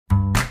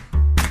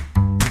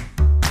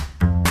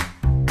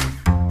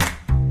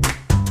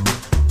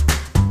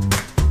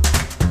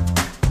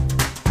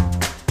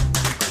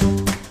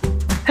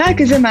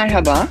Herkese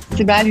merhaba.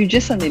 Sibel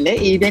Yücesan ile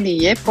İyiden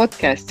İyiye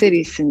podcast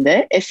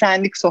serisinde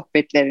Esenlik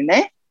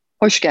Sohbetlerine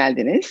hoş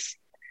geldiniz.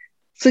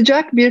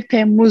 Sıcak bir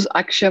Temmuz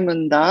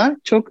akşamında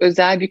çok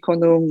özel bir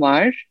konuğum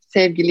var.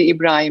 Sevgili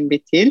İbrahim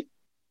Betil.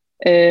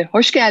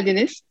 Hoş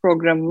geldiniz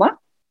programıma.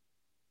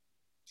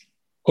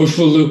 Hoş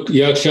bulduk,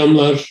 iyi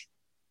akşamlar.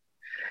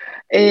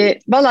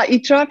 Valla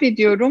itiraf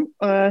ediyorum,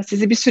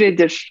 sizi bir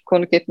süredir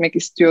konuk etmek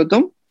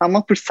istiyordum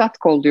ama fırsat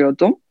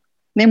kolluyordum.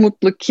 Ne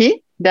mutlu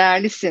ki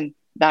Değerlisin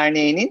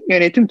Derneği'nin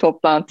yönetim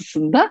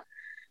toplantısında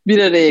bir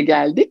araya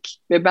geldik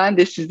ve ben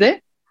de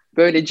size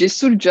böyle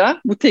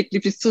cesurca bu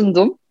teklifi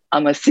sundum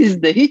ama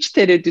siz de hiç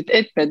tereddüt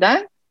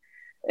etmeden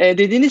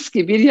dediniz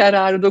ki bir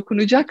yararı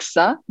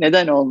dokunacaksa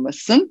neden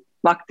olmasın?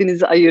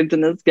 Vaktinizi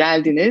ayırdınız,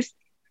 geldiniz.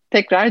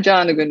 Tekrar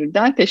canı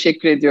gönülden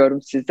teşekkür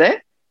ediyorum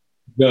size.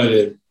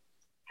 Yani.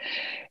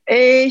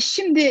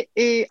 Şimdi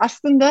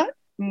aslında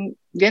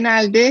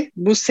genelde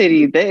bu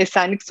seride,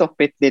 Esenlik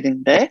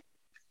Sohbetlerinde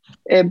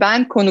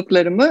ben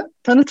konuklarımı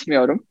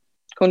tanıtmıyorum.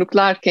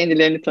 Konuklar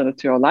kendilerini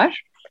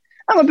tanıtıyorlar.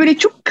 Ama böyle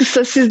çok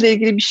kısa sizle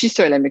ilgili bir şey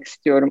söylemek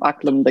istiyorum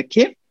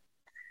aklımdaki.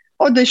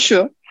 O da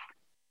şu,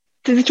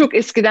 sizi çok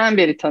eskiden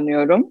beri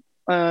tanıyorum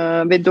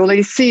ve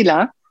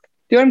dolayısıyla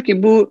diyorum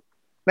ki bu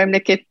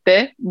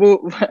memlekette,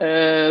 bu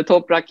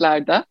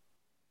topraklarda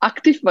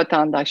aktif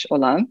vatandaş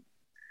olan,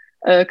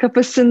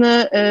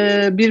 kafasını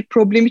bir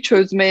problemi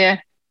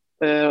çözmeye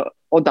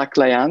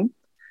odaklayan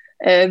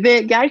ve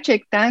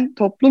gerçekten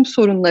toplum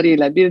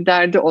sorunlarıyla bir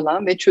derdi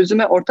olan ve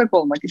çözüme ortak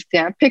olmak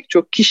isteyen pek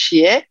çok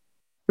kişiye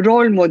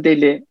rol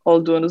modeli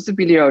olduğunuzu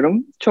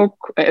biliyorum.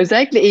 Çok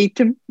özellikle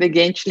eğitim ve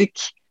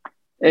gençlik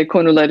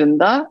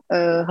konularında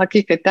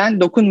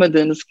hakikaten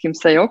dokunmadığınız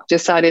kimse yok,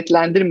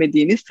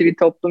 cesaretlendirmediğiniz sivil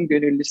toplum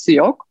gönüllüsü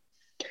yok.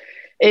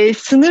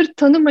 Sınır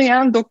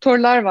tanımayan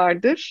doktorlar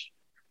vardır.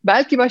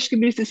 Belki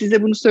başka birisi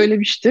size bunu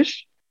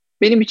söylemiştir.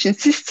 Benim için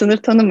siz sınır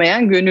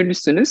tanımayan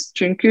gönüllüsünüz.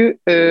 Çünkü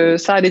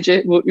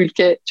sadece bu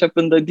ülke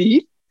çapında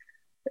değil,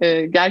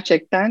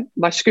 gerçekten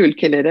başka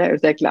ülkelere,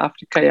 özellikle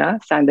Afrika'ya,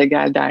 Sen de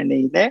Gel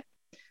Derneği'yle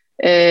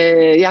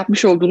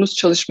yapmış olduğunuz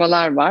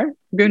çalışmalar var.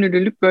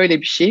 Gönüllülük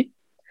böyle bir şey.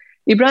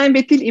 İbrahim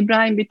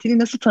Betil'i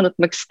nasıl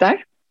tanıtmak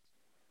ister?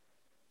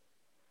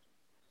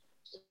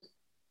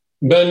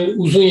 Ben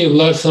uzun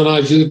yıllar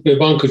sanayicilik ve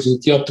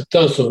bankacılık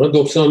yaptıktan sonra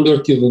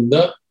 94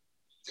 yılında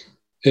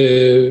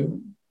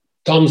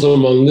tam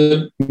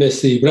zamanlı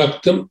mesleği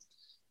bıraktım.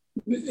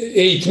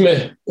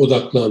 Eğitime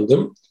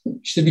odaklandım.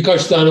 İşte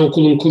birkaç tane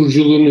okulun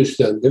kuruculuğunu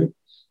üstlendim.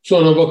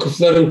 Sonra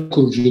vakıfların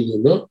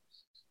kuruculuğunu.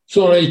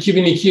 Sonra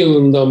 2002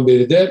 yılından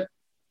beri de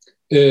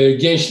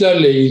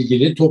gençlerle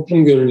ilgili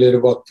Toplum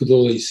Gönülleri Vakfı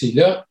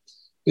dolayısıyla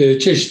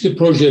çeşitli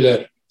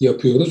projeler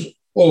yapıyoruz.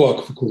 O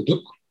vakfı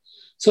kurduk.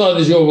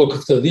 Sadece o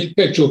vakıfta değil,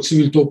 pek çok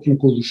sivil toplum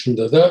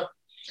kuruluşunda da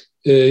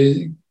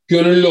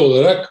gönüllü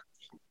olarak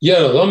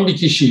yer alan bir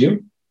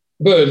kişiyim.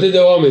 Böyle de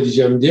devam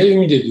edeceğim diye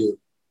ümit ediyorum.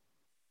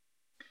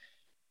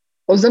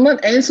 O zaman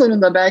en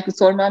sonunda belki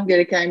sormam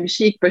gereken bir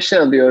şey ilk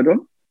başa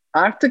alıyorum.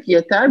 Artık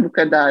yeter bu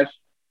kadar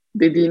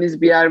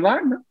dediğiniz bir yer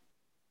var mı?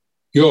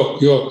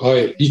 Yok,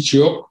 hayır, hiç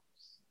yok.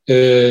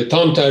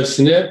 Tam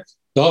tersine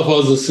daha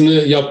fazlasını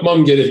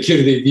yapmam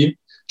gerekir dediğim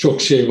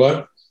çok şey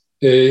var.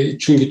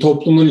 Çünkü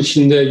toplumun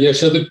içinde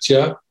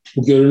yaşadıkça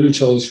bu gönüllü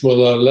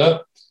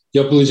çalışmalarla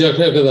yapılacak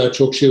ne kadar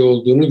çok şey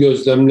olduğunu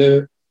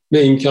gözlemleme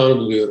imkanı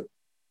buluyorum.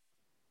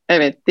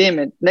 Evet, değil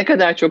mi? Ne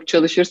kadar çok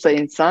çalışırsa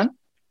insan,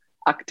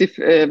 aktif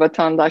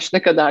vatandaş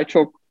ne kadar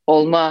çok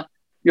olma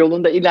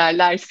yolunda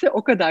ilerlerse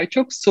o kadar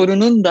çok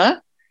sorunun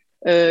da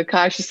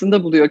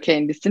karşısında buluyor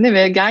kendisini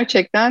ve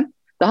gerçekten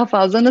daha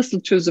fazla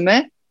nasıl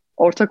çözüme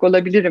ortak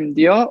olabilirim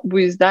diyor. Bu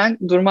yüzden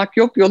durmak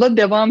yok, yola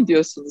devam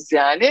diyorsunuz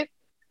yani.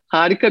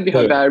 Harika bir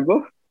Evet. haber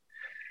bu.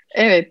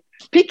 Evet.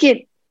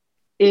 Peki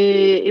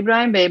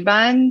İbrahim Bey,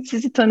 ben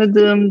sizi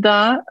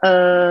tanıdığımda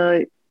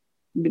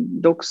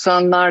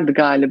 90'lardı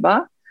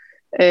galiba.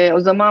 O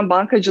zaman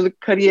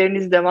bankacılık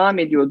kariyeriniz devam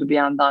ediyordu bir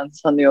yandan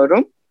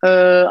sanıyorum.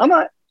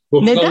 Ama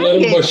neden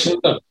 90'ların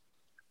başında.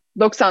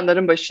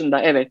 90'ların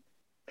başında, evet.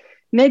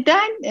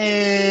 Neden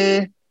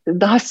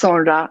daha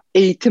sonra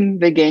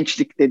eğitim ve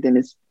gençlik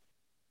dediniz?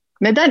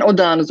 Neden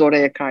odağınız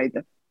oraya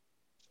kaydı?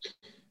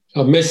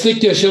 Ya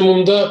meslek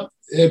yaşamımda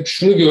hep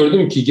şunu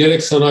gördüm ki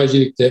gerek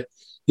sanayicilikte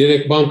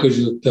gerek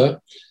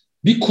bankacılıkta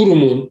bir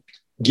kurumun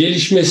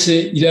gelişmesi,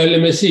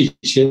 ilerlemesi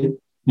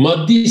için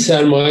maddi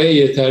sermaye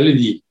yeterli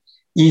değil.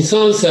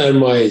 İnsan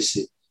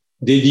sermayesi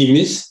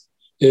dediğimiz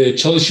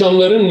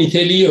çalışanların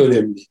niteliği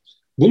önemli.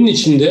 Bunun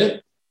için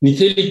de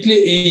nitelikli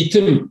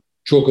eğitim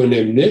çok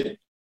önemli.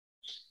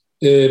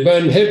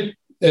 Ben hep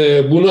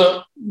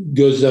buna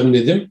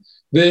gözlemledim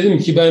ve dedim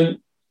ki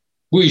ben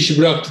bu işi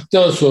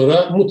bıraktıktan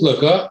sonra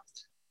mutlaka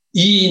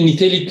iyi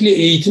nitelikli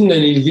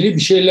eğitimle ilgili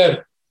bir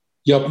şeyler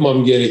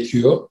yapmam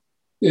gerekiyor.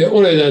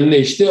 O nedenle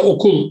işte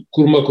okul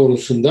kurma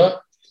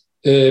konusunda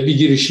bir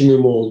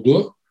girişimim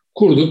oldu.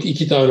 Kurduk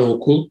 2 tane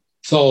okul.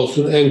 Sağ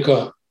olsun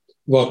Enka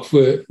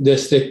Vakfı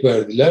destek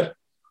verdiler.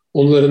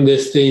 Onların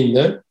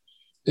desteğinden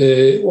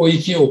o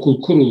 2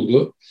 okul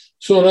kuruldu.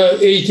 Sonra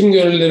Eğitim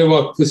Gönülleri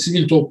Vakfı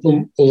sivil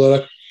toplum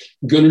olarak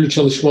gönüllü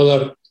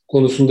çalışmalar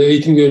konusunda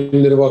Eğitim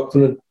Gönülleri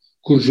Vakfı'nın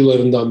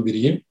kurucularından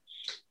biriyim.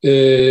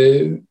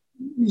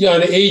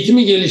 Yani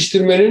eğitimi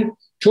geliştirmenin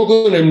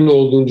çok önemli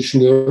olduğunu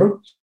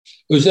düşünüyorum.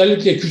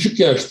 Özellikle küçük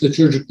yaşta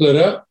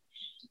çocuklara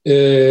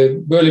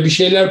böyle bir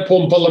şeyler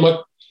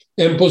pompalamak,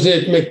 empoze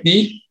etmek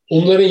değil,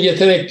 onların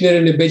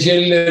yeteneklerini,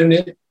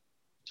 becerilerini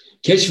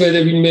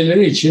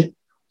keşfedebilmeleri için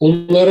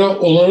onlara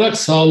olanak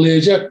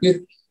sağlayacak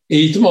bir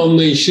eğitim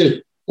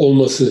anlayışı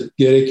olması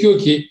gerekiyor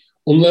ki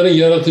onların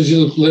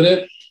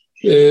yaratıcılıkları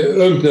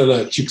ön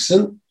plana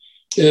çıksın.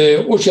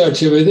 O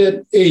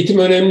çerçevede eğitim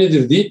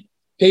önemlidir deyip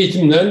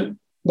eğitimden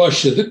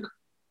başladık.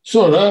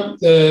 Sonra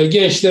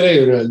gençlere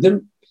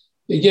yöneldim.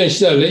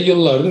 Gençlerle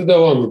yıllardır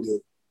devam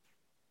ediyorum.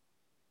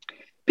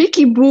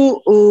 Peki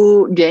bu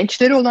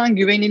gençlere olan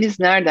güveniniz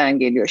nereden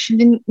geliyor?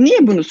 Şimdi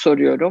niye bunu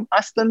soruyorum?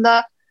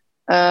 Aslında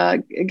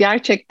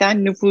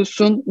gerçekten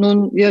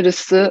nüfusunun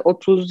yarısı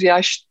 30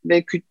 yaş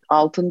ve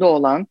altında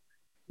olan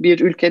bir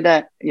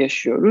ülkede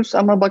yaşıyoruz.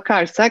 Ama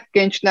bakarsak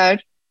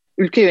gençler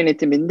ülke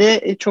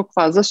yönetiminde çok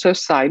fazla söz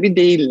sahibi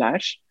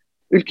değiller.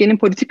 Ülkenin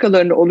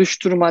politikalarını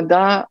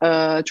oluşturmada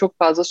çok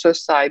fazla söz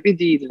sahibi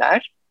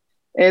değiller.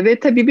 Ve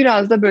tabii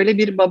biraz da böyle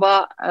bir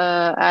baba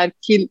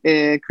erkil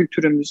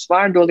kültürümüz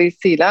var.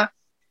 Dolayısıyla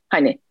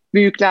hani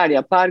büyükler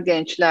yapar,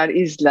 gençler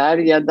izler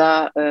ya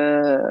da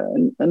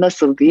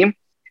nasıl diyeyim,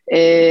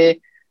 e,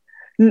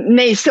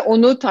 neyse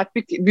onu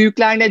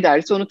büyükler ne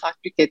derse onu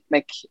tatbik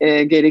etmek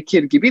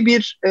gerekir gibi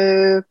bir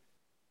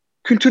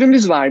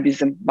kültürümüz var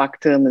bizim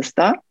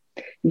baktığımızda.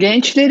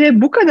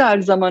 Gençlere bu kadar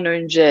zaman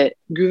önce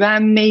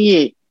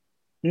güvenmeyi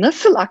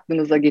nasıl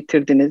aklınıza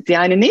getirdiniz?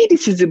 Yani neydi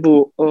sizi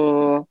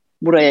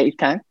buraya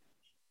iten?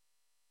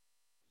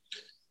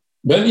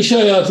 Ben iş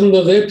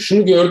hayatımda da hep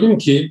şunu gördüm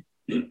ki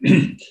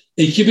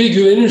ekibe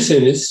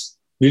güvenirseniz,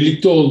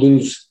 birlikte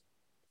olduğunuz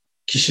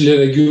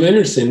kişilere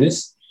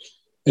güvenirseniz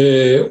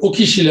o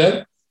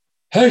kişiler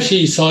her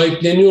şeyi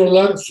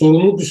sahipleniyorlar,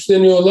 sorumluluk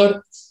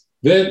üstleniyorlar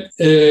ve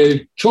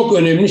çok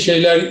önemli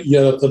şeyler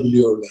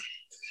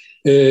yaratabiliyorlar.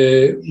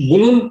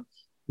 Bunun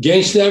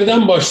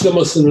gençlerden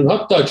başlamasının,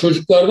 hatta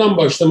çocuklardan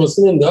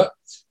başlamasının da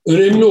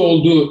önemli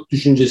olduğu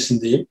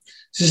düşüncesindeyim.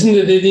 Sizin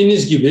de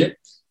dediğiniz gibi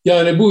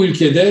yani bu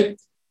ülkede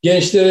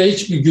gençlere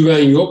hiçbir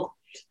güven yok.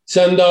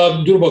 Sen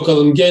daha dur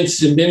bakalım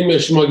gençsin, benim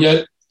yaşıma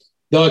gel,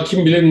 daha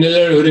kim bilir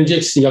neler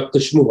öğreneceksin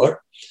yaklaşımı var.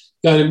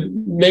 Yani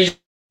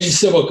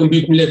meclise bakın,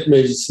 Büyük Millet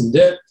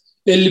Meclisi'nde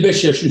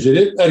 55 yaş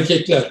üzeri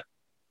erkekler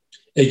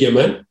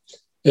egemen.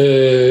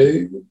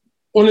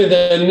 O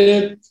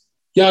nedenle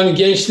yani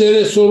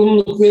gençlere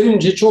sorumluluk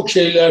verince çok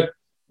şeyler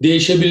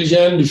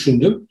değişebileceğini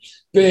düşündüm.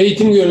 Ve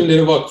Eğitim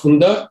Gönülleri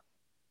Vakfı'nda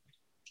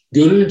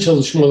gönüllü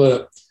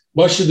çalışmalara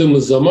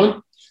başladığımız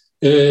zaman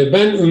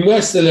ben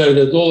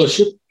üniversitelerde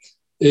dolaşıp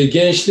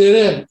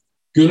gençlere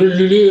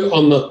gönüllülüğü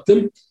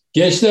anlattım.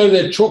 Gençler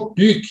de çok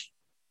büyük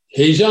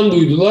heyecan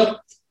duydular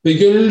ve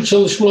gönüllü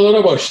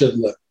çalışmalara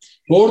başladılar.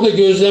 Orada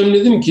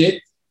gözlemledim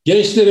ki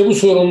gençlere bu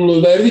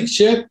sorumluluğu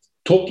verdikçe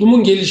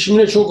toplumun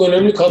gelişimine çok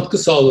önemli katkı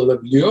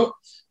sağlanabiliyor.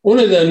 O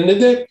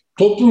nedenle de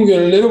Toplum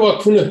Gönülleri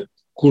Vakfı'nı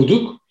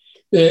kurduk.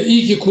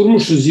 İyi ki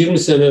kurmuşuz 20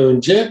 sene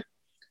önce.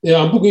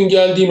 Yani bugün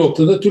geldiği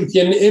noktada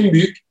Türkiye'nin en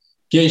büyük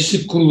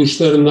gençlik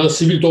kuruluşlarından,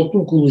 sivil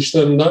toplum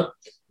kuruluşlarından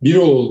biri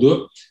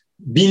oldu.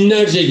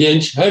 Binlerce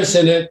genç her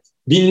sene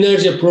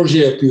binlerce proje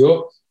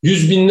yapıyor.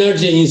 Yüz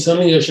binlerce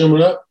insanın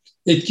yaşamına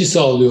etki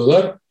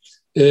sağlıyorlar.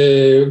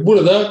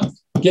 Burada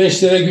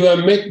gençlere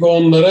güvenmek ve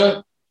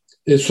onlara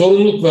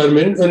sorumluluk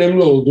vermenin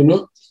önemli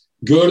olduğunu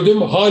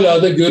gördüm.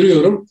 Hala da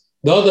görüyorum.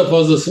 Daha da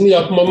fazlasını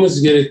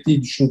yapmamız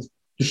gerektiği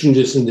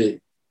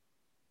düşüncesindeyim.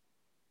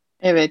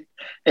 Evet,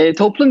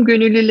 Toplum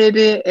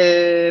Gönüllüleri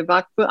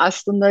Vakfı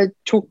aslında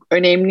çok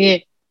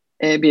önemli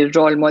bir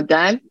rol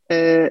model.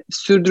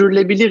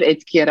 Sürdürülebilir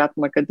etki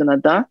yaratmak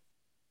adına da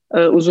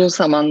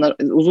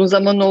uzun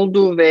zaman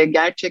olduğu ve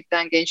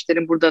gerçekten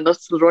gençlerin burada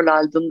nasıl rol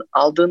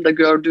aldığını da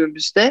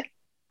gördüğümüzde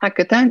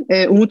hakikaten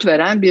umut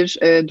veren bir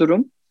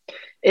durum.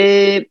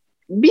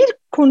 Bir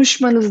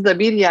konuşmanızda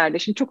bir yerde,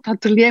 şimdi çok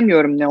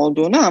hatırlayamıyorum ne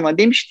olduğunu ama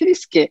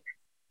demiştiniz ki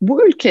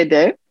bu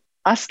ülkede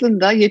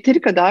aslında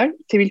yeteri kadar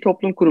sivil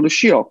toplum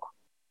kuruluşu yok.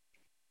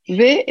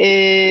 Ve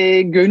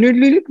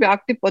gönüllülük ve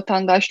aktif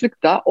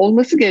vatandaşlık da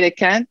olması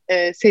gereken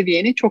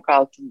seviyenin çok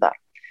altında.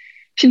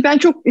 Şimdi ben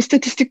çok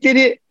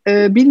istatistikleri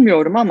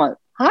bilmiyorum ama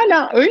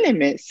hala öyle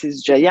mi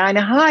sizce? Yani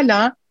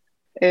hala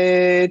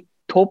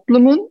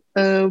toplumun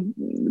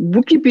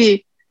bu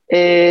gibi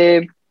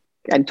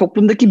yani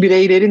toplumdaki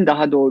bireylerin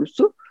daha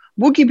doğrusu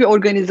bu gibi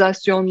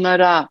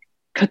organizasyonlara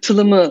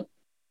katılımı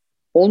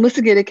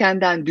olması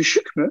gerekenden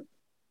düşük mü?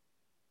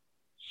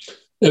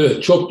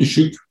 Evet, çok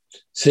düşük.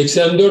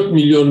 84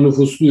 milyon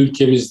nüfuslu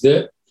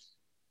ülkemizde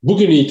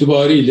bugün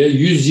itibariyle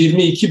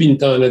 122 bin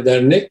tane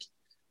dernek,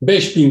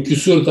 5 bin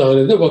küsur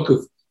tane de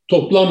vakıf.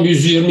 Toplam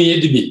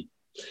 127 bin.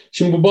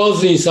 Şimdi bu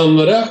bazı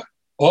insanlara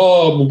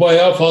bu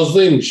bayağı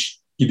fazlaymış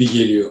gibi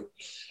geliyor.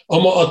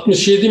 Ama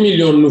 67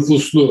 milyon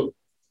nüfuslu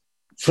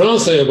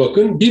Fransa'ya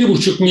bakın,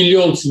 1,5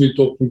 milyon sivil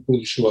toplum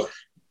kuruluşu var.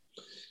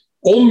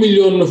 10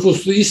 milyon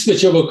nüfuslu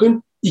İsveç'e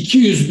bakın,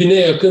 200 bine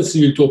yakın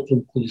sivil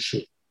toplum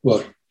kuruluşu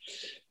var.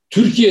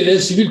 Türkiye'de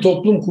sivil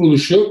toplum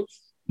kuruluşu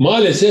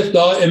maalesef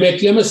daha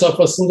emekleme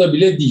safhasında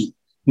bile değil.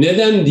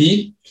 Neden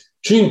değil?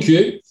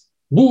 Çünkü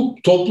bu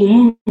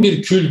toplumun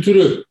bir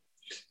kültürü,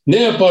 ne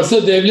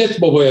yaparsa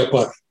devlet baba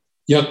yapar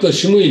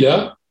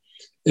yaklaşımıyla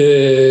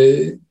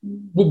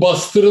bu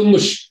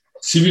bastırılmış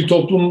sivil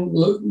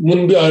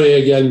toplumun bir araya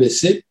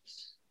gelmesi.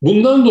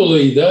 Bundan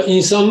dolayı da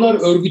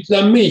insanlar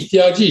örgütlenme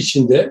ihtiyacı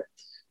içinde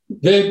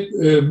ve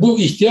bu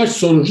ihtiyaç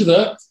sonucu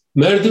da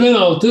merdiven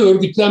altı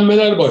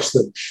örgütlenmeler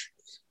başlamış.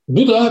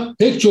 Bu da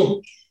pek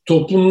çok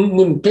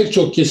toplumun pek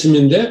çok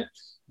kesiminde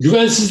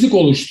güvensizlik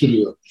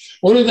oluşturuyor.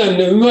 O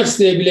nedenle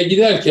üniversiteye bile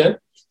giderken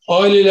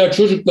aileler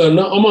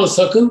çocuklarına aman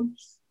sakın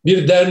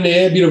bir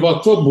derneğe, bir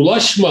vakfa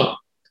bulaşma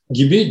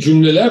gibi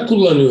cümleler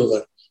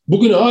kullanıyorlar.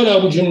 Bugün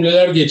hala bu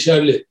cümleler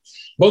geçerli.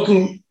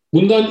 Bakın,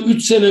 bundan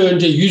 3 sene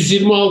önce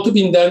 126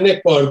 bin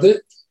dernek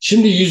vardı.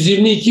 Şimdi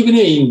 122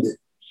 bine indi.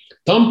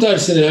 Tam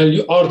tersine,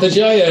 yani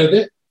artacağı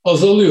yerde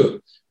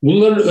azalıyor.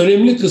 Bunların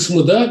önemli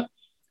kısmı da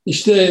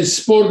işte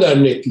spor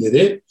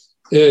dernekleri,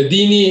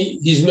 dini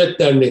hizmet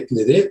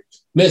dernekleri,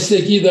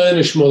 mesleki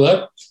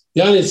dayanışmalar.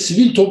 Yani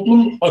sivil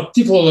toplum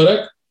aktif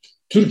olarak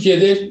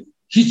Türkiye'de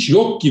hiç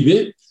yok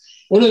gibi.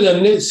 O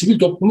nedenle sivil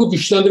toplumu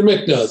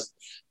güçlendirmek lazım.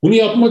 Bunu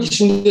yapmak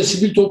için de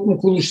sivil toplum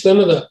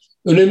kuruluşlarına da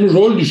önemli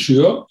rol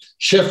düşüyor.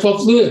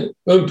 Şeffaflığı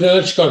ön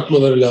plana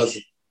çıkartmaları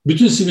lazım.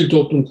 Bütün sivil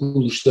toplum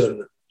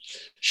kuruluşlarını.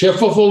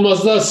 Şeffaf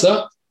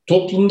olmazlarsa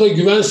toplumda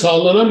güven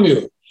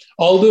sağlanamıyor.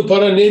 Aldığı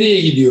para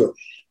nereye gidiyor?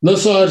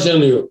 Nasıl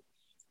harcanıyor?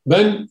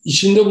 Ben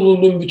içinde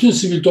bulunduğum bütün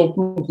sivil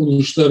toplum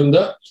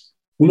kuruluşlarında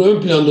bunu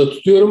ön planda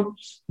tutuyorum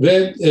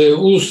ve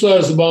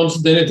uluslararası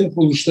bağımsız denetim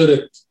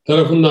kuruluşları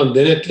tarafından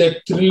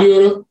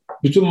denetlettiriliyor.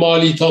 Bütün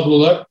mali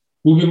tablolar,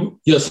 bu bir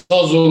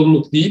yasal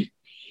zorunluluk değil.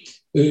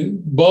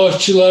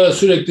 Bağışçılara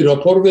sürekli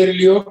rapor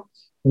veriliyor.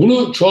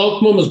 Bunu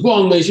çoğaltmamız, bu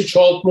anlayışı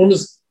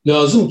çoğaltmamız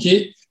lazım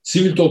ki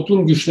sivil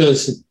toplum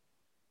güçlensin.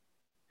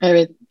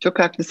 Evet, çok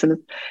haklısınız.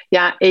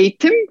 Yani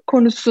eğitim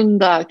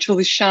konusunda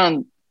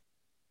çalışan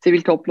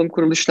sivil toplum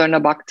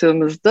kuruluşlarına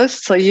baktığımızda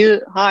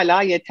sayı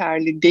hala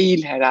yeterli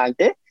değil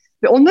herhalde.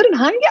 Ve onların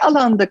hangi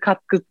alanda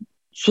katkı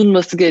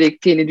sunması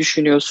gerektiğini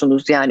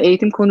düşünüyorsunuz? Yani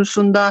eğitim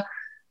konusunda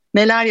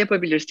neler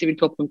yapabilir sivil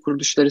toplum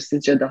kuruluşları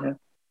sizce daha?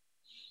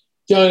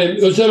 Yani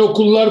özel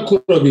okullar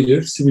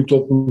kurabilir sivil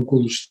toplum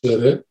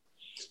kuruluşları.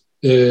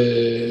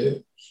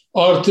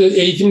 Artı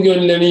eğitim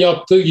gönüllerinin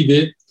yaptığı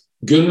gibi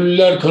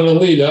gönüllüler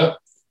kanalıyla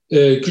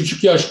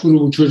küçük yaş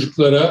grubu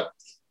çocuklara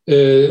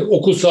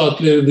okul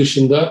saatleri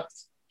dışında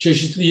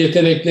çeşitli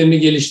yeteneklerini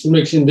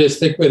geliştirmek için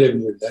destek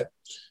verebilirler.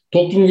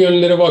 Toplum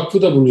Gönülleri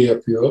Vakfı da bunu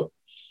yapıyor.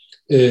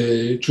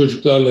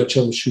 Çocuklarla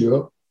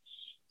çalışıyor.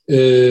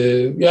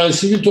 Yani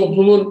sivil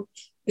toplumun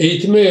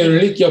eğitime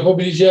yönelik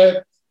yapabileceği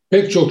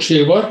pek çok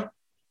şey var.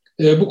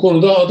 Bu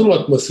konuda adım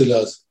atması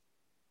lazım.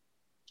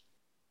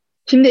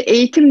 Şimdi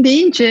eğitim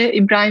deyince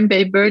İbrahim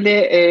Bey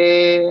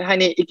böyle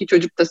hani iki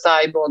çocuk da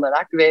sahibi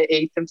olarak ve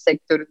eğitim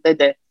sektöründe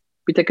de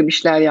bir takım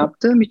işler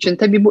yaptığım için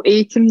tabii bu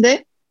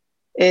eğitimde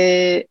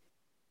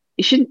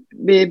işin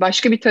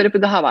başka bir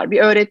tarafı daha var. Bir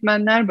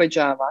öğretmenler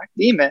bacağı var,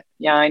 değil mi?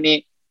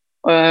 Yani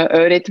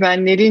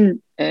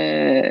öğretmenlerin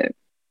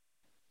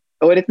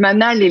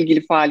öğretmenlerle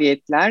ilgili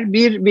faaliyetler,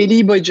 bir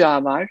veli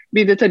bacağı var.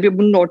 Bir de tabii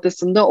bunun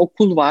ortasında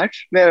okul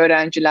var ve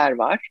öğrenciler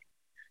var.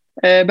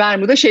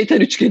 Bermuda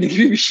şeytan üçgeni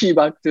gibi bir şey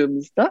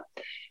baktığımızda.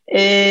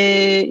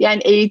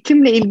 Yani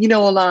eğitimle ilgili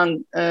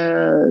olan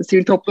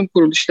sivil toplum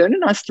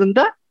kuruluşlarının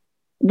aslında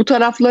bu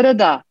taraflara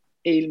da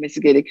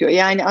eğilmesi gerekiyor.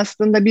 Yani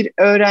aslında bir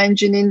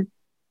öğrencinin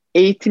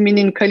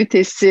eğitiminin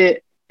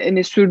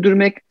kalitesini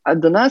sürdürmek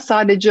adına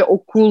sadece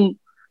okul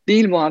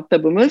değil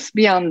muhatabımız,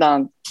 bir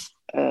yandan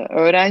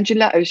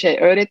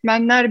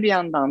öğretmenler, bir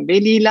yandan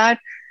veliler,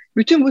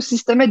 bütün bu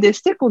sisteme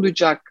destek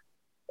olacak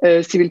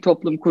sivil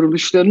toplum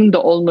kuruluşlarının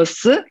da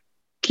olması,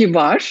 ki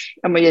var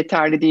ama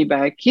yeterli değil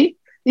belki,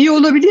 iyi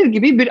olabilir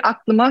gibi bir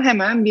aklıma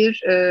hemen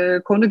bir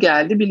konu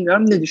geldi.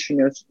 Bilmiyorum, ne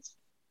düşünüyorsunuz?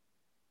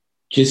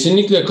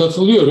 Kesinlikle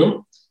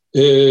katılıyorum.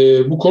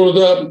 Bu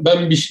konuda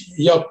ben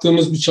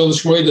yaptığımız bir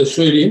çalışmayı da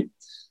söyleyeyim.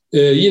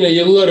 Yine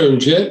yıllar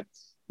önce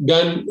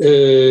ben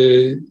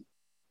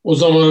o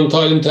zamanın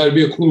Talim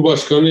Terbiye Kurulu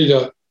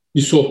Başkanı'yla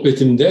bir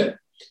sohbetimde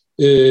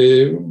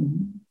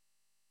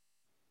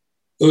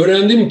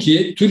öğrendim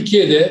ki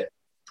Türkiye'de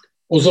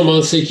o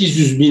zaman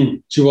 800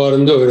 bin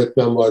civarında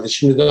öğretmen vardı.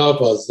 Şimdi daha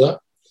fazla.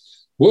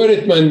 Bu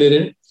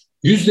öğretmenlerin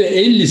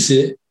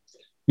 %50'si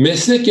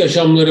meslek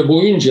yaşamları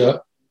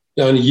boyunca,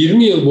 yani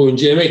 20 yıl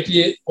boyunca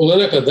emekli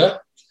olana kadar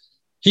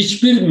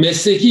hiçbir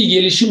mesleki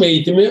gelişim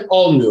eğitimi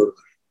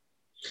almıyorlar.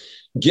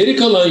 Geri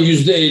kalan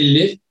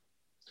 %50,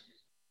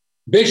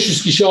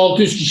 500 kişi,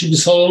 600 kişi bir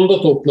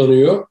salonda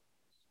toplanıyor.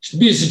 İşte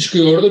birisi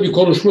çıkıyor orada bir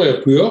konuşma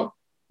yapıyor.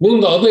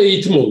 Bunun da adı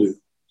eğitim oluyor.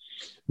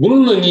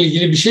 Bununla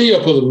ilgili bir şey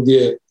yapalım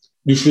diye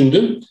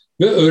düşündüm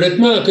ve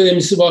Öğretmen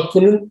Akademisi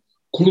Vakfı'nın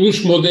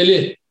kuruluş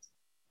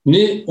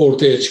modelini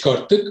ortaya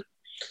çıkarttık.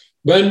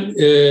 Ben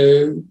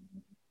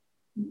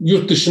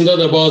yurt dışında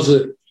da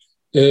bazı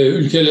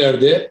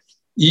ülkelerde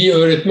iyi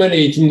öğretmen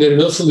eğitimleri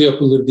nasıl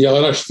yapılır diye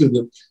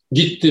araştırdım.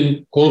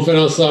 Gittim,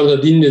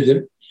 konferanslarda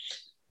dinledim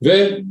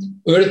ve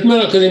Öğretmen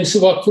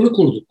Akademisi Vakfı'nı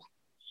kurduk.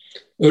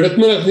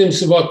 Öğretmen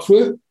Akademisi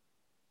Vakfı,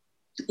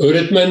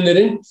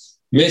 öğretmenlerin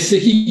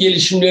mesleki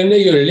gelişimlerine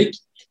yönelik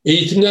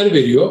eğitimler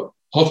veriyor.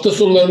 Hafta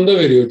sonlarında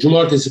veriyor,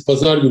 cumartesi,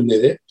 pazar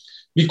günleri.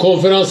 Bir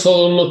konferans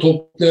salonuna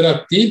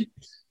toplayarak değil,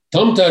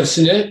 tam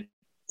tersine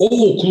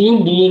o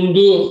okulun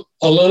bulunduğu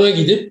alana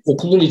gidip,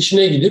 okulun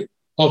içine gidip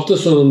hafta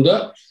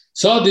sonunda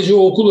sadece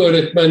o okul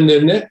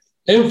öğretmenlerine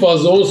en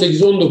fazla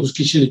 18-19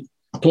 kişilik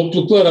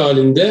topluluklar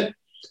halinde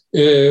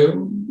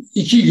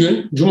 2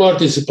 gün,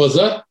 cumartesi,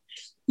 pazar,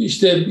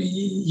 işte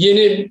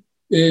yeni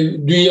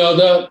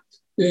dünyada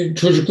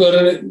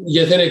çocukların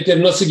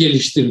yetenekleri nasıl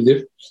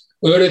geliştirilir,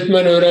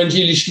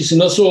 öğretmen-öğrenci ilişkisi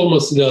nasıl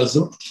olması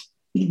lazım,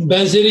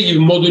 benzeri gibi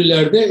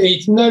modüllerde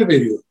eğitimler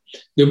veriyor.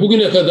 Ve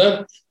bugüne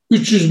kadar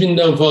 300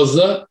 binden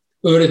fazla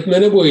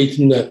öğretmene bu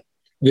eğitimler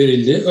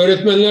verildi.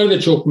 Öğretmenler de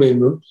çok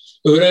memnun,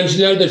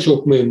 öğrenciler de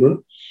çok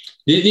memnun.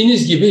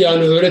 Dediğiniz gibi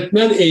yani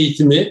öğretmen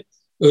eğitimi,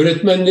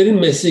 öğretmenlerin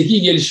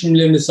mesleki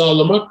gelişimlerini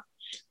sağlamak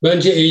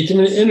bence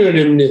eğitimin en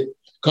önemli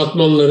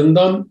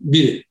katmanlarından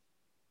biri.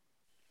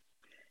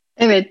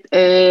 Evet,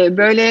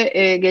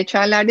 böyle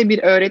geçenlerde bir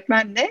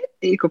öğretmenle,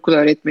 ilkokul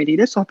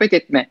öğretmeniyle sohbet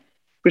etme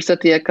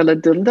fırsatı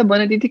yakaladığımda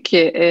bana dedi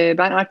ki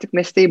ben artık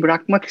mesleği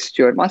bırakmak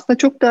istiyorum. Aslında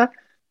çok da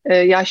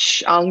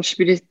yaş almış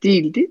biri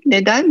değildi.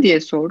 Neden diye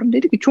sordum.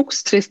 Dedi ki çok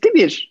stresli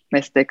bir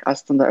meslek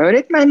aslında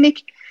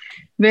öğretmenlik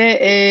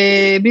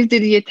ve biz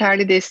dedi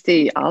yeterli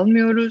desteği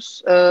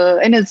almıyoruz.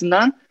 En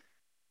azından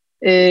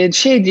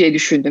şey diye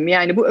düşündüm.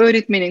 Yani bu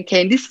öğretmenin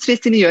kendi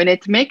stresini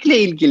yönetmekle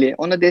ilgili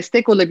ona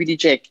destek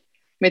olabilecek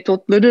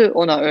metotları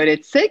ona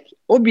öğretsek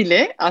o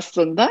bile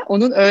aslında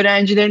onun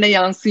öğrencilerine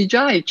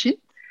yansıyacağı için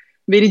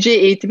vereceği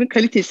eğitimin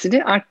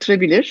kalitesini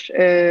arttırabilir.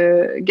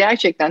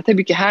 Gerçekten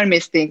tabii ki her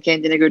mesleğin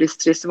kendine göre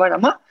stresi var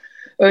ama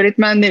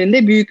öğretmenlerin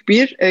de büyük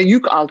bir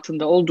yük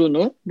altında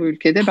olduğunu bu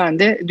ülkede ben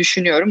de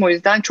düşünüyorum. O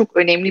yüzden çok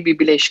önemli bir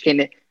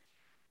bileşkeni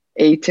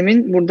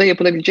eğitimin. Burada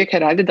yapılabilecek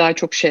herhalde daha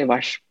çok şey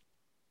var.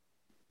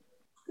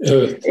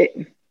 Evet.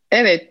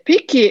 Evet,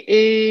 peki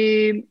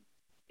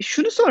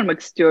şunu sormak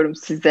istiyorum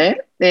size.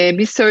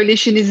 Bir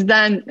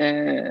söyleşinizden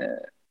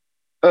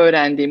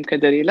öğrendiğim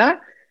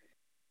kadarıyla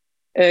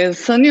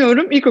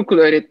sanıyorum ilkokul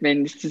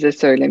öğretmeniniz size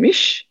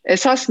söylemiş.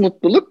 Esas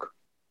mutluluk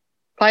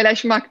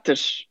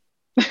paylaşmaktır.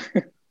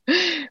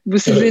 Bu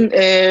sizin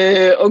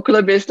Evet.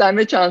 okula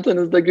beslenme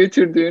çantanızda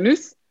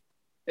götürdüğünüz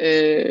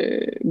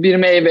bir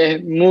meyve,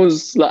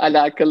 muzla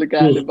alakalı Muz,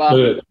 galiba.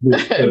 evet,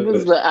 muz, evet.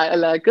 Muzla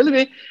alakalı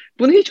ve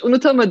bunu hiç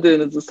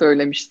unutamadığınızı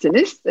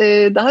söylemiştiniz.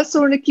 Daha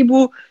sonraki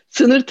bu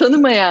sınır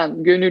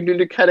tanımayan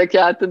gönüllülük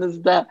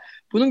harekatınızda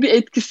bunun bir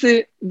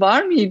etkisi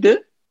var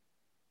mıydı?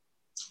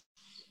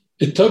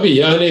 Tabii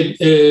yani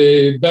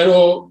ben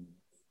o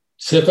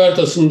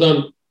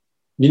Sefertas'ından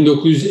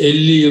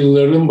 1950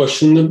 yıllarının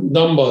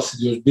başından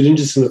bahsediyoruz.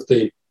 Birinci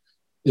sınıftayım.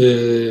 E,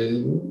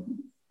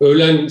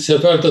 Öğlen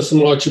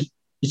Sefertas'ımı açıp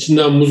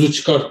içinden muzu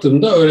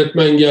çıkarttığımda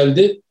öğretmen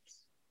geldi.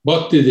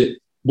 Bak dedi,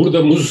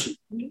 burada muz,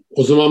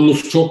 o zaman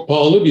muz çok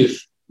pahalı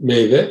bir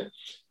meyve.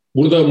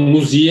 Burada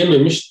muz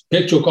yiyememiş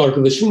pek çok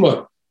arkadaşım var.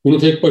 Bunu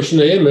tek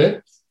başına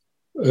yeme.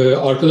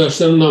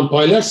 Arkadaşlarından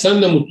paylaş,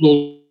 sen de mutlu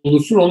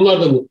olursun,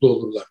 onlar da mutlu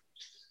olurlar.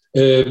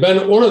 Ben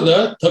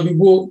orada tabii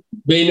bu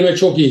beynime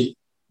çok iyi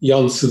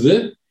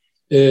yansıdı.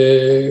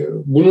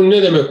 Bunun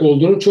ne demek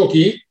olduğunu çok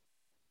iyi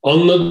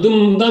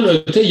anladığımdan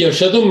öte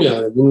yaşadım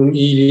yani. Bunun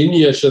iyiliğini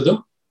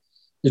yaşadım.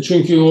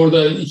 Çünkü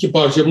orada 2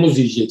 parça muz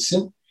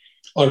yiyeceksin.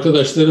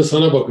 Arkadaşların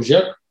sana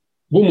bakacak.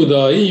 Bu mu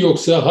daha iyi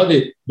yoksa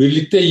hadi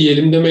birlikte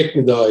yiyelim demek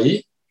mi daha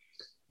iyi?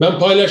 Ben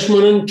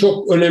paylaşmanın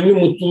çok önemli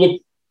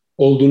mutluluk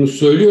olduğunu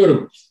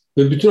söylüyorum.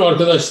 Ve bütün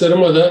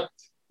arkadaşlarıma da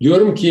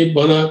diyorum ki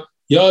bana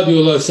ya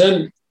diyorlar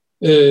sen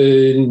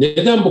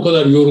neden bu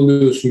kadar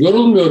yoruluyorsun?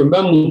 Yorulmuyorum,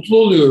 ben mutlu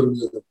oluyorum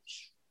diyorum.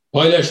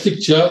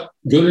 Paylaştıkça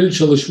gönüllü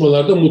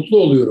çalışmalarda mutlu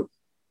oluyorum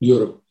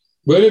diyorum.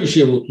 Böyle bir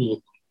şey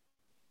mutluluk.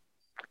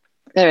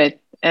 Evet,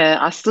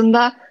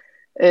 aslında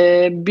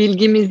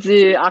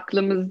bilgimizi,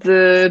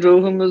 aklımızı,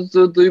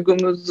 ruhumuzu,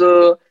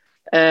 duygumuzu,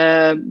 e,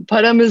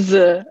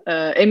 paramızı,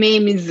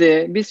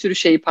 emeğimizi, bir sürü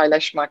şeyi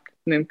paylaşmak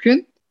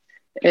mümkün.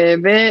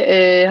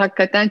 Ve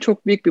hakikaten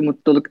çok büyük bir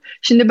mutluluk.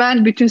 Şimdi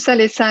ben bütünsel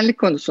esenlik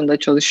konusunda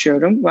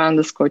çalışıyorum.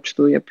 Wellness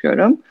koçluğu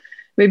yapıyorum.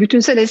 Ve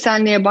bütünsel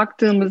esenliğe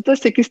baktığımızda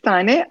 8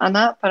 tane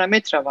ana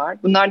parametre var.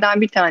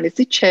 Bunlardan bir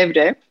tanesi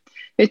çevre.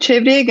 Ve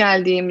çevreye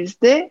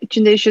geldiğimizde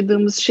içinde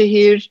yaşadığımız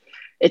şehir,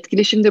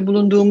 etkileşimde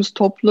bulunduğumuz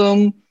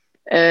toplum,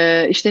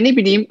 işte ne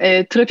bileyim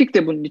trafik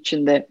de bunun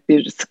içinde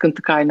bir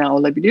sıkıntı kaynağı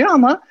olabiliyor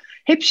ama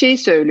hep şeyi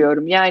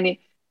söylüyorum yani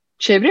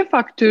çevre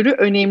faktörü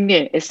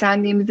önemli,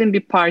 esenliğimizin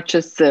bir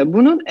parçası.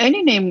 Bunun en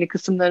önemli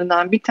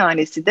kısımlarından bir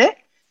tanesi de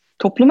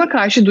topluma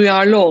karşı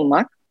duyarlı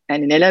olmak.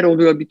 Yani neler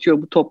oluyor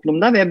bitiyor bu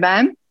toplumda ve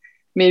ben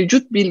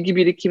mevcut bilgi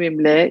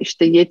birikimimle,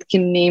 işte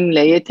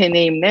yetkinliğimle,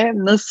 yeteneğimle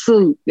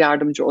nasıl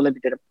yardımcı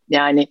olabilirim?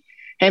 Yani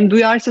hem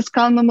duyarsız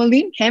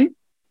kalmamalıyım hem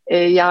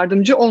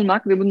yardımcı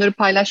olmak ve bunları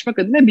paylaşmak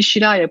adına bir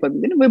şeyler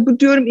yapabilirim. Ve bu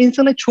diyorum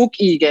insana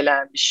çok iyi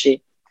gelen bir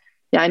şey.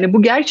 Yani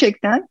bu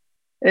gerçekten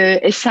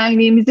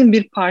esenliğimizin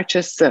bir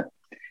parçası.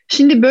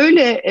 Şimdi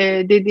böyle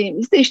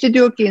dediğimizde işte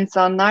diyor ki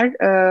insanlar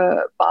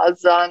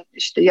bazen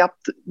işte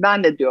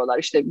ben de diyorlar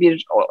işte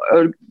bir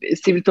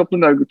sivil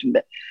toplum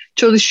örgütünde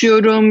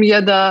çalışıyorum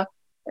ya da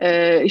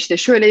işte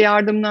şöyle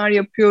yardımlar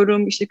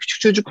yapıyorum, işte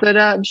küçük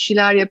çocuklara bir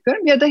şeyler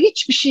yapıyorum ya da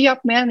hiçbir şey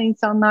yapmayan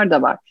insanlar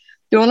da var.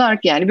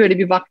 Diyorlar ki yani böyle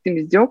bir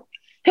vaktimiz yok.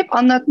 Hep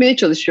anlatmaya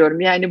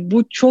çalışıyorum. Yani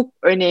bu çok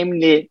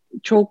önemli,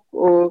 çok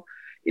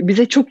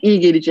bize çok iyi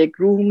gelecek,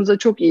 ruhumuza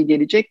çok iyi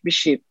gelecek bir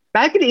şey.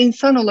 Belki de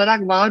insan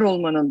olarak var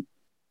olmanın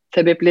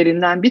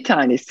sebeplerinden bir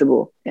tanesi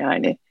bu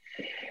yani.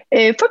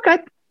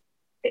 Fakat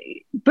e,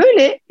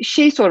 böyle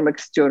şey sormak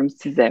istiyorum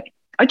size.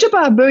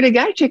 Acaba böyle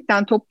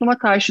gerçekten topluma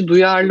karşı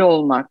duyarlı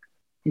olmak,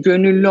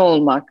 gönüllü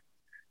olmak,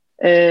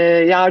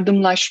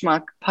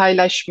 yardımlaşmak,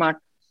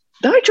 paylaşmak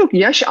daha çok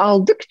yaş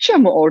aldıkça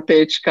mı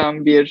ortaya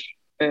çıkan bir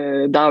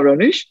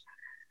davranış?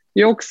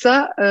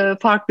 Yoksa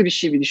farklı bir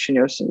şey mi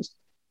düşünüyorsunuz?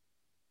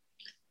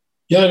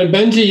 Yani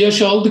bence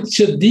yaş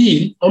aldıkça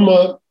değil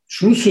ama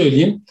şunu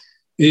söyleyeyim,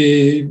 e,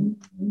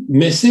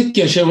 meslek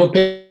yaşamı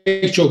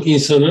pek çok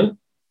insanın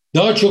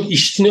daha çok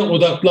işine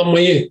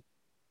odaklanmayı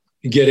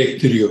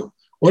gerektiriyor.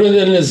 O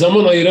nedenle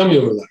zaman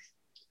ayıramıyorlar.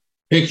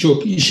 Pek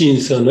çok iş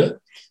insanı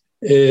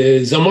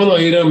zaman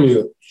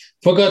ayıramıyor.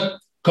 Fakat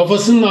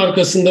kafasının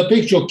arkasında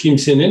pek çok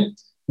kimsenin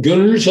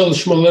gönüllü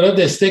çalışmalara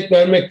destek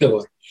vermek de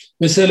var.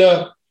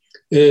 Mesela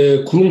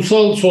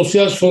kurumsal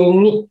sosyal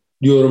sorumluluk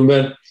diyorum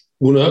ben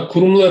buna.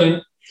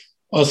 Kurumların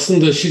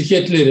aslında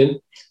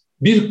şirketlerin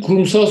bir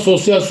kurumsal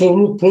sosyal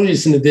sorumluluk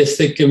projesini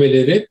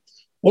desteklemeleri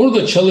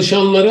orada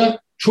çalışanlara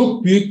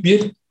çok büyük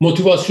bir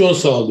motivasyon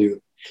sağlıyor.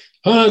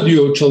 Ha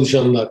diyor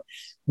çalışanlar,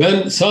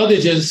 ben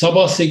sadece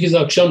sabah 8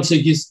 akşam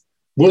 8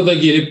 burada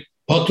gelip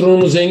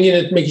patronumu zengin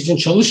etmek için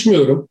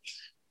çalışmıyorum.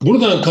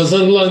 Buradan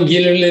kazanılan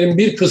gelirlerin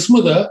bir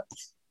kısmı da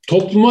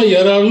topluma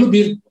yararlı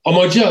bir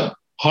amaca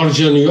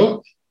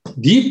harcanıyor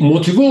deyip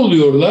motive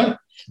oluyorlar.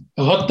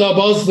 Hatta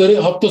bazıları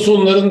hafta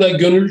sonlarında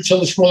gönüllü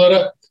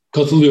çalışmalara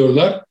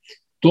katılıyorlar.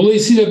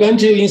 Dolayısıyla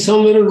bence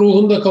insanların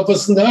ruhunda,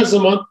 kafasında her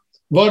zaman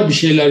var bir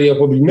şeyler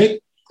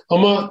yapabilmek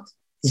ama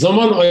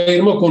zaman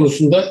ayırma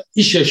konusunda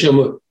iş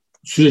yaşamı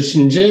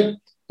sürecince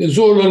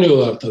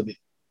zorlanıyorlar tabii.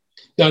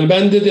 Yani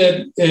bende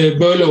de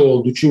böyle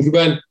oldu. Çünkü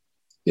ben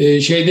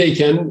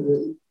şeydeyken,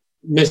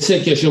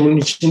 meslek yaşamının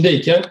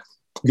içindeyken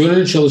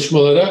gönüllü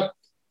çalışmalara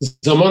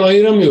zaman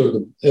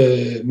ayıramıyordum.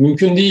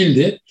 Mümkün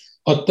değildi.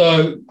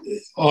 Hatta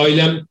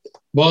ailem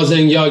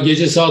bazen ya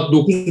gece saat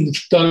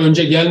 9.30'dan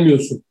önce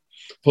gelmiyorsun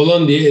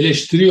falan diye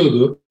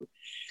eleştiriyordu.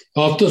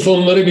 Hafta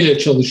sonları bile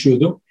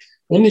çalışıyordum.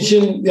 Onun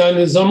için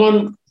yani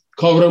zaman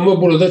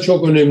kavramı burada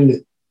çok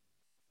önemli.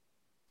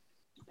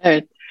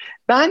 Evet.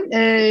 Ben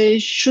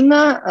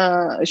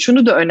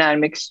şunu da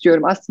önermek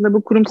istiyorum. Aslında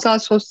bu kurumsal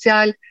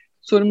sosyal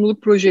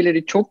sorumluluk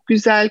projeleri çok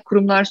güzel.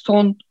 Kurumlar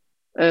son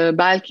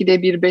belki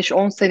de bir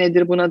 5-10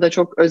 senedir buna da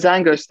çok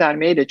özen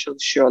göstermeye de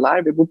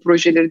çalışıyorlar ve bu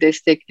projeleri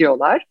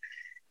destekliyorlar.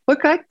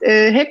 Fakat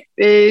hep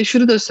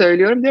şunu da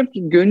söylüyorum. Diyorum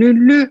ki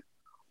gönüllü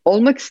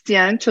olmak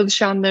isteyen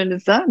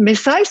çalışanlarınıza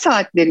mesai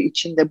saatleri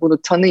içinde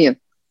bunu tanıyın.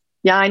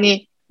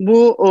 Yani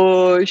bu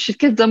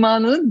şirket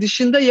zamanının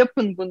dışında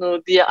yapın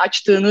bunu diye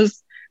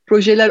açtığınız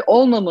projeler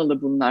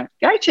olmamalı bunlar.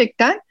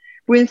 Gerçekten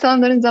bu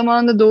insanların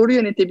zamanını doğru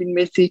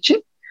yönetebilmesi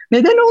için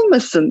neden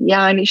olmasın?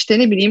 Yani işte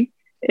ne bileyim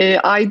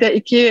ayda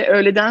 2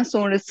 öğleden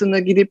sonrasını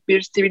gidip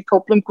bir sivil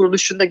toplum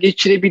kuruluşunda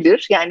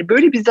geçirebilir. Yani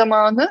böyle bir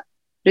zamanı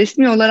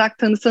resmi olarak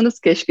tanısanız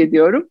keşke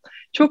diyorum.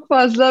 Çok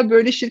fazla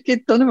böyle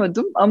şirket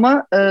tanımadım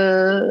ama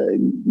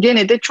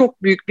gene de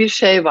çok büyük bir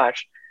şey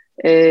var.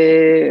 E,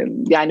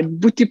 Yani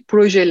bu tip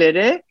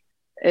projelere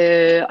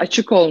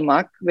açık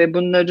olmak ve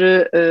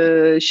bunları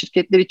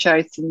şirketler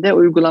içerisinde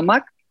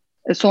uygulamak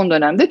son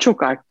dönemde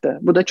çok arttı.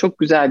 Bu da çok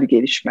güzel bir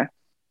gelişme.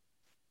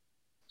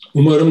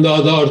 Umarım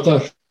daha da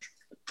artar.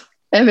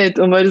 Evet,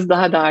 umarız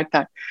daha da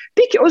artar.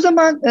 Peki o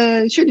zaman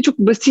şöyle çok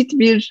basit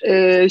bir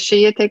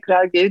şeye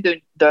tekrar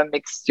geri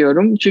dönmek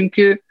istiyorum.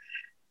 Çünkü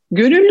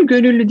gönüllü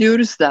gönüllü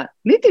diyoruz da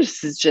nedir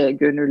sizce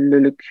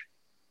gönüllülük?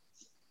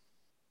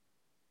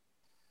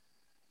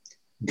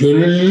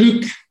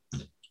 Gönüllülük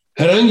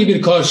herhangi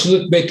bir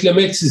karşılık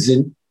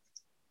beklemeksizin,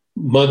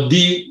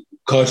 maddi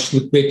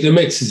karşılık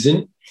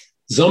beklemeksizin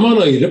zaman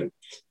ayırıp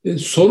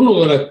sorun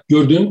olarak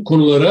gördüğün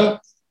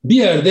konulara bir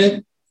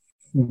yerde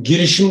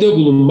girişimde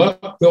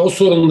bulunmak ve o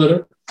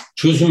sorunların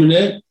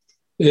çözümüne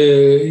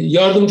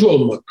yardımcı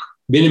olmak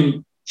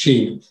benim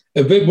şeyim.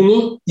 Ve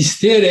bunu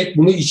isteyerek,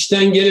 bunu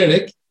içten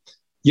gelerek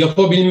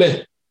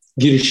yapabilme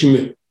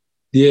girişimi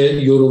diye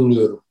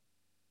yorumluyorum.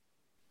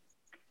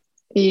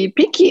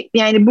 Peki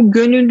yani bu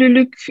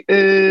gönüllülük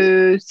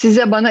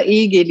size bana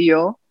iyi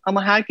geliyor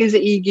ama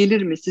herkese iyi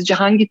gelir mi? Sizce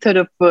hangi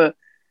tarafı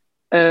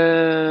e,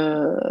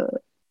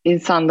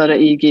 insanlara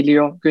iyi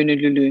geliyor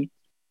gönüllülüğün?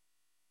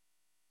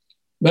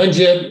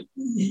 Bence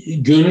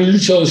gönüllü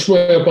çalışma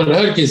yapan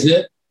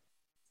herkese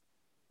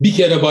bir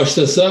kere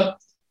başlasa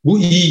bu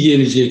iyi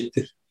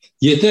gelecektir.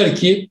 Yeter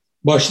ki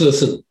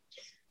başlasın.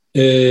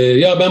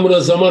 Ya ben buna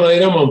zaman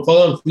ayıramam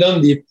falan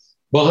filan deyip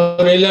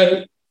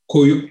bahaneler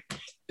koyup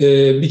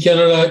bir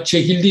kenara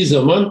çekildiği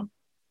zaman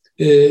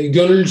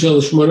gönüllü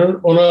çalışmanın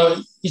ona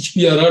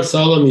hiçbir yarar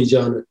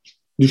sağlamayacağını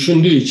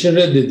düşündüğü için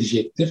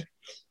reddedecektir.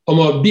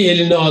 Ama bir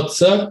eline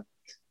atsa,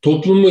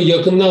 toplumu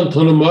yakından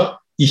tanıma,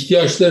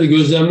 ihtiyaçları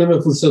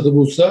gözlemleme fırsatı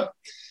bulsa,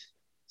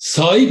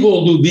 sahip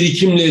olduğu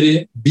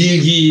birikimleri,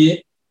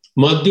 bilgiyi,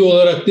 maddi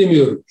olarak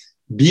demiyorum,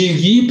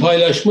 bilgiyi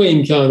paylaşma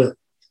imkanı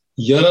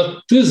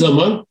yarattığı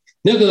zaman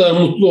ne kadar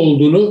mutlu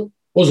olduğunu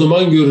o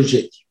zaman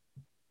görecek.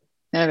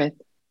 Evet.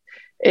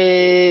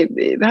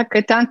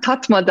 Hakikaten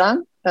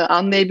tatmadan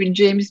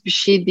anlayabileceğimiz bir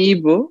şey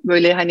değil bu.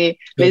 Böyle hani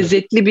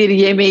lezzetli bir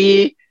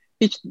yemeği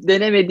hiç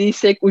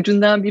denemediysek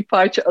ucundan bir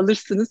parça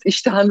alırsınız,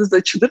 iştahınız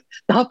açılır,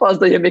 daha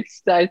fazla yemek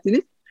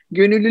istersiniz.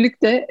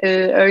 Gönüllülük de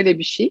öyle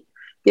bir şey.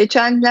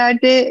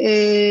 Geçenlerde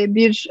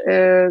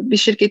bir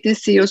şirketin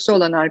CEO'su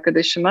olan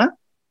arkadaşıma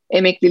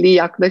emekliliği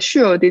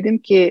yaklaşıyor. Dedim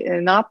ki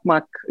ne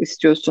yapmak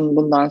istiyorsun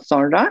bundan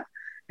sonra?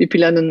 Bir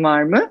planın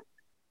var mı?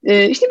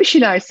 İşte bir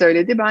şeyler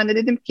söyledi. Ben de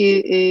dedim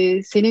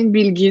ki senin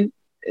bilgin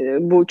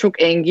bu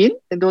çok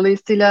engin.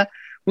 Dolayısıyla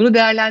bunu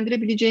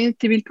değerlendirebileceğin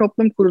sivil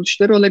toplum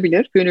kuruluşları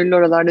olabilir. Gönüllü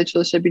oralarda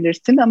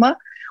çalışabilirsin ama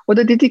o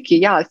da dedi ki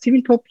ya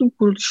sivil toplum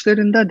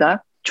kuruluşlarında da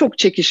çok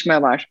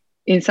çekişme var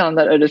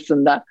insanlar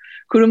arasında.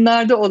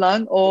 Kurumlarda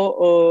olan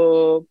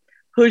o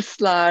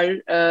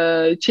hırslar,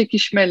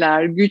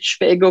 çekişmeler,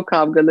 güç ve ego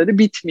kavgaları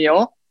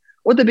bitmiyor.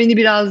 O da beni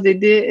biraz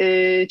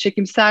dedi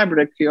çekimser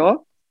bırakıyor.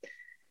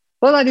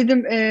 Valla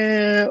dedim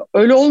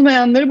öyle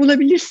olmayanları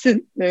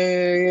bulabilirsin.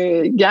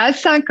 Gel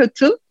sen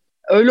katıl.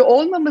 Öyle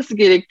olmaması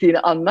gerektiğini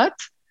anlat.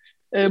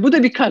 Bu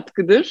da bir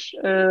katkıdır.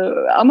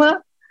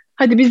 Ama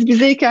hadi biz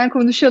bizeyken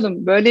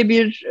konuşalım. Böyle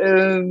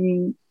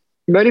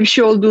bir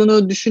şey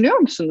olduğunu düşünüyor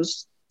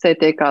musunuz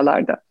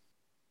STK'larda?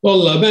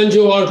 Vallahi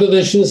bence o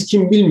arkadaşınız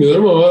kim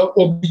bilmiyorum ama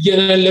o bir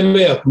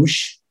genelleme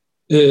yapmış.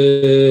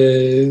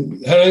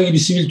 Herhangi bir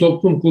sivil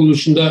toplum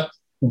kuruluşunda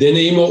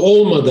deneyimi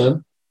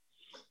olmadan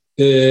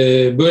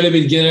böyle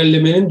bir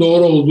genellemenin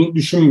doğru olduğunu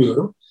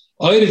düşünmüyorum.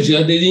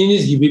 Ayrıca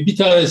dediğiniz gibi bir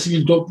tane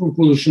sivil toplum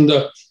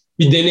kuruluşunda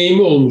bir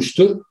deneyimi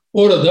olmuştur.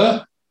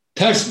 Orada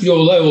ters bir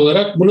olay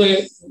olarak buna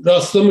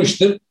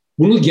rastlamıştır.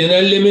 Bunu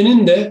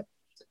genellemenin de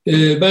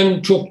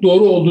ben çok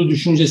doğru olduğu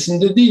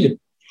düşüncesinde değilim.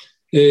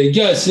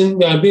 Gelsin,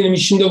 yani benim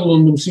içinde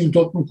bulunduğum sivil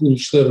toplum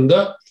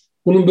kuruluşlarında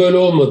bunun böyle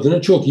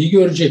olmadığını çok iyi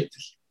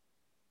görecektir.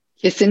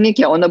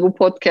 Kesinlikle ona bu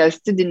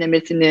podcast'i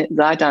dinlemesini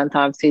zaten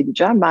tavsiye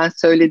edeceğim. Ben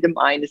söyledim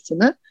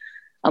aynısını.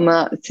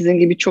 Ama sizin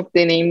gibi çok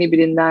deneyimli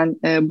birinden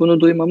bunu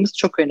duymamız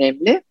çok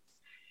önemli.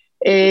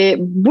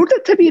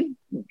 Burada tabii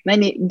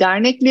hani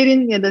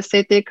derneklerin ya da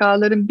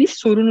STK'ların bir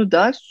sorunu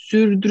da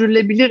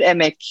sürdürülebilir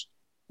emek.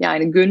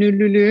 Yani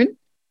gönüllülüğün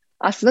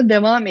aslında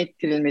devam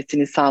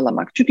ettirilmesini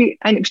sağlamak. Çünkü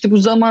hani işte bu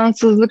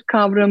zamansızlık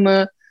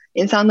kavramı,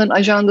 insanların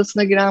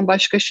ajandasına giren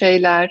başka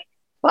şeyler,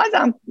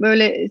 bazen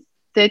böyle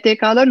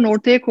STK'ların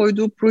ortaya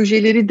koyduğu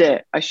projeleri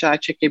de aşağı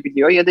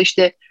çekebiliyor ya da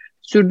işte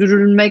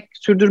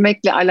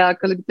sürdürmekle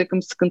alakalı bir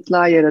takım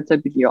sıkıntılar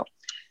yaratabiliyor.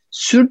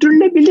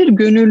 Sürdürülebilir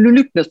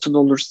gönüllülük nasıl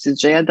olur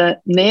sizce ya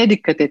da neye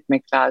dikkat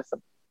etmek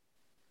lazım?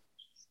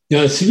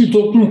 Yani sivil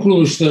toplum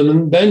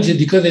kuruluşlarının bence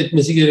dikkat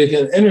etmesi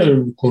gereken en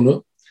önemli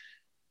konu,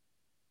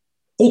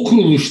 o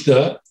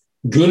kuruluşta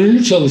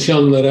gönüllü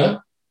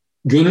çalışanlara,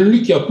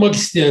 gönüllülük yapmak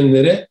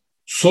isteyenlere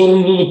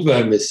sorumluluk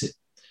vermesi.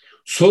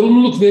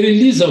 Sorumluluk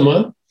verildiği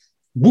zaman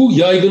bu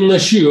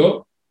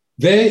yaygınlaşıyor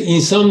ve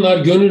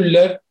insanlar,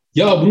 gönüllüler,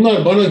 ya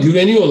bunlar bana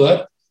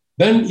güveniyorlar,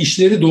 ben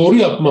işleri doğru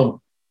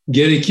yapmam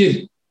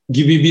gerekir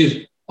gibi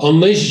bir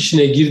anlayış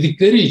içine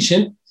girdikleri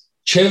için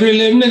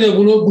çevrelerine de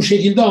bunu bu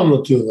şekilde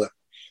anlatıyorlar.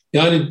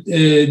 Yani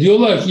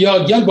diyorlar ki ya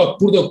gel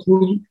bak burada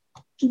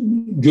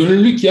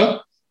gönüllülük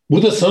yap,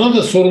 burada sana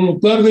da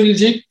sorumluluklar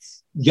verilecek,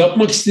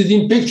 yapmak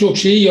istediğin pek çok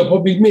şeyi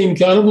yapabilme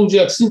imkanı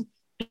bulacaksın.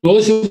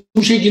 Dolayısıyla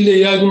bu şekilde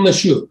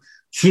yaygınlaşıyor.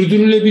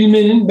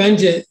 Sürdürülebilmenin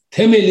bence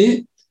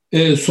temeli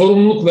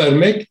sorumluluk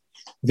vermek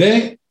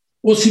ve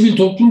o sivil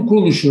toplum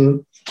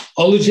kuruluşunun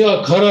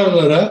alacağı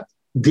kararlara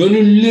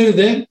gönüllüleri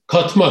de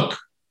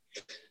katmak.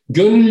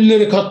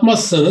 Gönüllüleri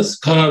katmazsanız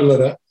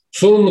kararlara,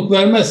 sorumluluk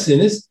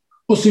vermezseniz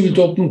o sivil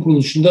toplum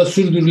kuruluşunda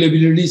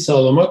sürdürülebilirliği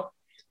sağlamak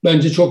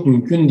bence çok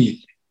mümkün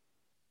değil.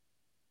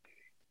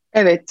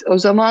 Evet, o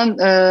zaman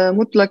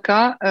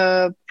mutlaka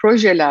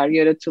projeler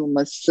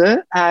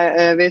yaratılması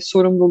ve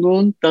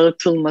sorumluluğun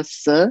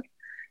dağıtılması,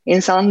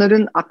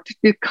 insanların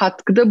aktif bir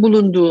katkıda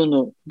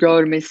bulunduğunu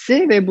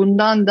görmesi ve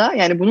bundan da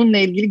yani bununla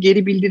ilgili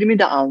geri bildirimi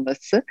de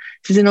alması.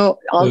 Sizin o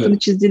altını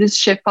Evet. çizdiğiniz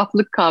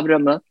şeffaflık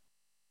kavramı,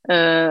 e,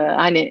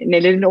 hani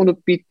nelerin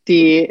olup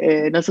bittiği,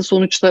 nasıl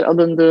sonuçlar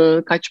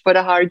alındığı, kaç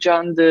para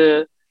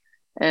harcandığı,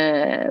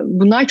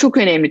 bunlar çok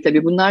önemli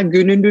tabii. Bunlar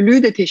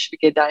gönüllülüğü de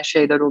teşvik eden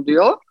şeyler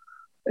oluyor.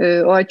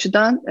 O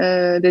açıdan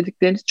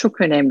dedikleriniz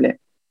çok önemli.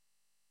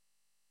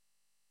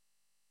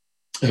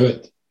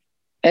 Evet.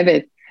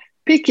 Evet.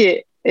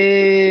 Peki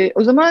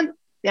o zaman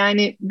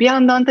yani bir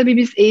yandan tabii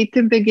biz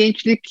eğitim ve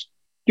gençlik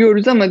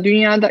diyoruz ama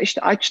dünyada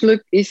işte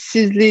açlık,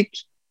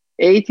 işsizlik,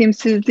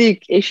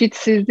 eğitimsizlik,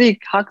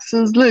 eşitsizlik,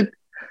 haksızlık,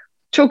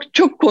 çok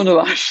çok konu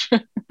var.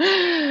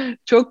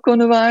 Çok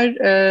konu var.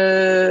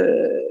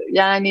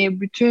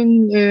 Yani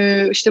bütün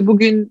işte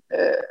bugün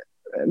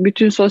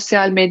bütün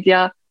sosyal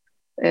medya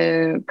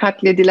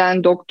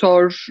katledilen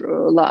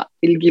doktorla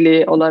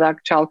ilgili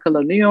olarak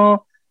çalkalanıyor.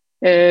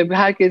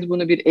 Herkes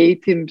bunu bir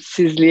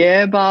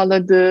eğitimsizliğe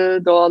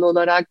bağladı doğal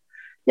olarak.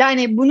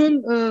 Yani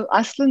bunun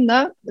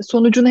aslında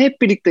sonucunu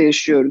hep birlikte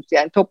yaşıyoruz.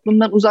 Yani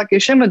toplumdan uzak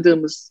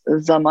yaşamadığımız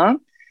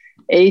zaman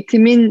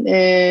eğitimin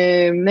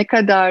ne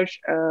kadar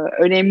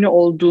önemli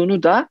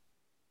olduğunu da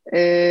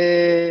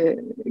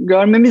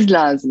görmemiz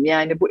lazım.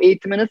 Yani bu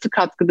eğitime nasıl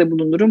katkıda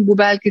bulunurum? Bu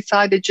belki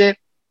sadece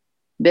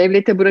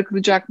devlete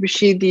bırakılacak bir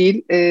şey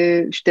değil.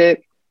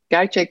 İşte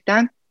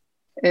gerçekten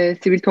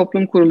sivil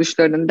toplum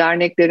kuruluşlarının,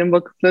 derneklerin,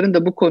 vakıfların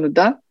da bu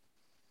konuda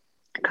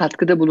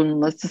katkıda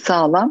bulunması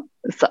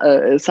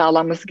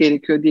sağlanması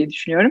gerekiyor diye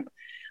düşünüyorum.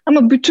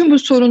 Ama bütün bu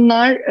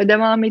sorunlar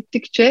devam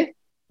ettikçe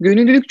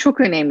gönüllülük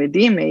çok önemli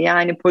değil mi?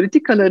 Yani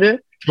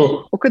politikaları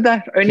Çok, o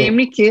kadar çok.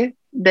 önemli ki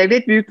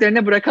devlet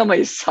büyüklerine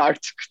bırakamayız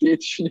artık diye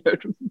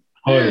düşünüyorum.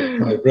 Hayır,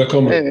 hayır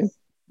bırakamayız. Evet,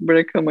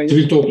 bırakamayız.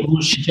 Sivil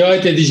toplumun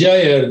şikayet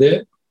edeceği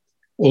yerde,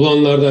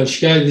 olanlardan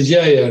şikayet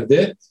edeceği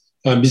yerde,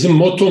 yani bizim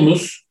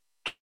mottomuz,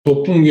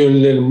 toplum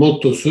gönüllülerinin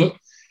mottosu,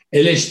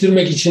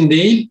 eleştirmek için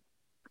değil,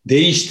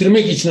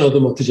 değiştirmek için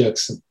adım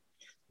atacaksın.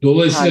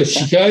 Dolayısıyla Harika.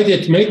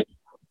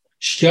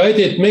 şikayet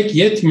etmek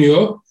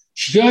yetmiyor.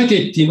 Şikayet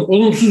ettiğin,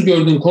 olumsuz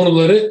gördüğün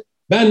konuları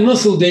ben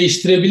nasıl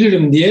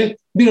değiştirebilirim diye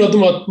bir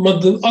adım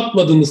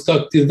atmadığımız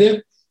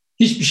takdirde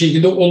hiçbir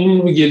şekilde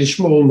olumlu bir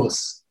gelişme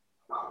olmaz.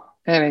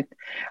 Evet.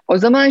 O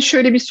zaman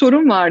şöyle bir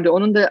sorun vardı.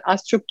 Onun da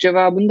az çok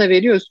cevabını da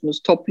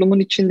veriyorsunuz. Toplumun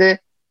içinde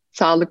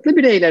sağlıklı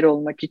bireyler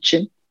olmak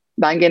için.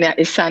 Ben gene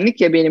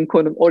esenlik ya benim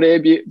konum.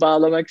 Oraya bir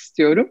bağlamak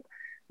istiyorum.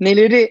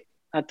 Neleri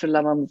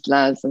hatırlamamız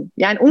lazım?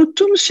 Yani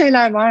unuttuğumuz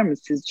şeyler var mı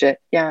sizce?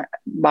 Yani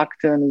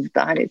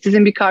baktığınızda hani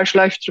sizin bir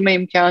karşılaştırma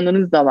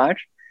imkanınız da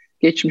var.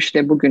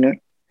 Geçmişle bugünü.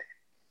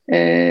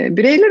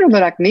 Bireyler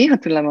olarak neyi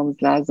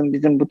hatırlamamız lazım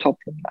bizim bu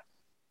toplumda?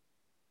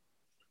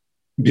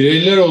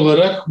 Bireyler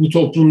olarak bu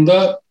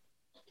toplumda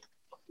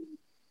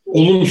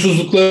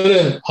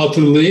olumsuzlukları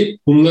hatırlayıp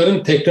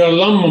bunların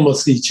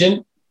tekrarlanmaması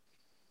için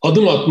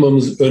adım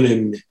atmamız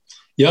önemli.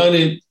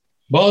 Yani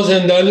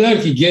bazen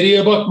derler ki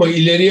geriye bakma,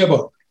 ileriye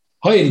bak.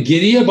 Hayır,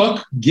 geriye bak,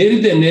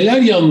 geride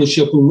neler yanlış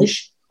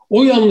yapılmış,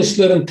 o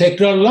yanlışların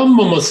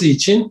tekrarlanmaması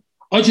için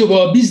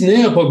acaba biz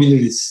ne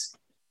yapabiliriz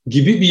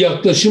gibi bir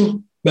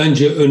yaklaşım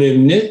bence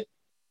önemli.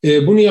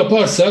 Bunu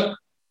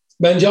yaparsak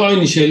bence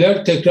aynı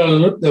şeyler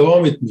tekrarlanıp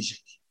devam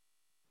etmeyecek.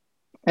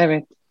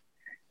 Evet.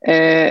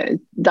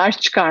 Ders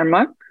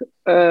çıkarmak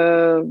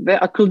ve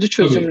akılcı Tabii,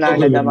 çok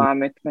çözümlerle önemli.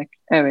 devam etmek.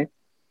 Evet.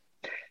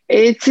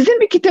 Sizin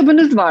bir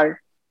kitabınız var.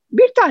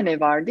 Bir tane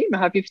var değil mi?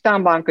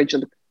 Hafiften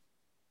bankacılık.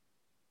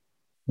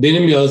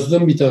 Benim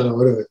yazdığım bir tane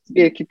var, evet.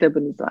 Bir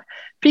kitabınız var.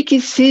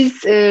 Peki siz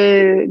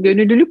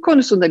gönüllülük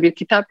konusunda bir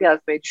kitap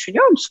yazmayı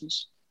düşünüyor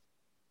musunuz?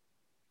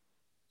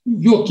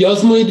 Yok,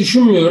 yazmayı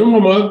düşünmüyorum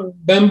ama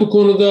ben bu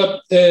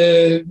konuda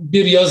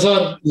bir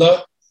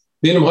yazarla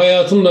benim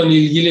hayatımla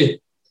ilgili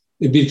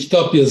bir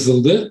kitap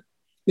yazıldı.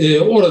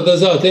 Orada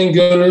zaten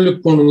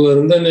gönüllülük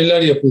konularında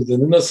neler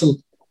yapıldığını, nasıl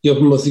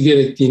yapılması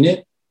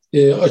gerektiğini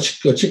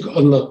açık açık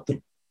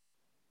anlattım.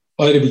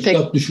 Ayrı bir Tek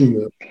kitap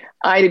düşünmüyorum.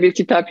 ayrı bir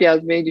kitap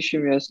yazmayı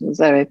düşünmüyorsunuz.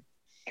 Evet.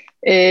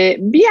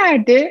 Bir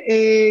yerde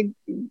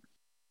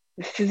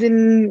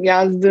sizin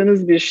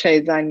yazdığınız bir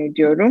şey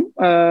zannediyorum.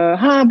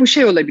 Ha bu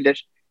şey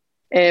olabilir.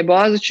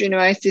 Boğaziçi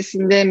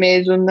Üniversitesi'nde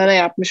mezunlara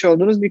yapmış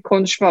olduğunuz bir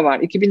konuşma var.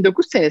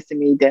 2009 senesi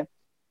miydi?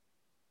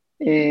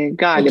 O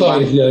Galiba.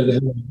 tarihlerde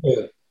hemen,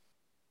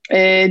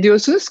 evet.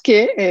 Diyorsunuz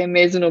ki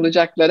mezun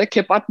olacaklara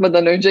kep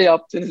atmadan önce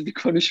yaptığınız bir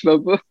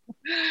konuşma bu.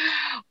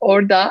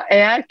 Orada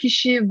eğer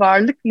kişi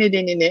varlık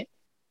nedenini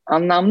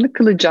anlamlı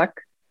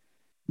kılacak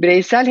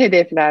bireysel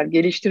hedefler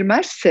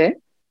geliştirmezse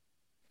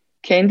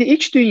kendi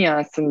iç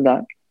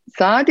dünyasında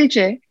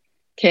sadece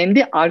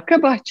kendi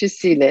arka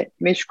bahçesiyle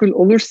meşgul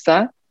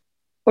olursa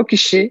o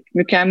kişi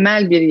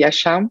mükemmel bir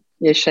yaşam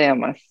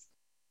yaşayamaz.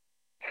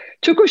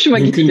 Çok hoşuma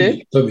Mümkün gitti.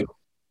 değil tabii.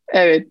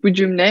 Evet bu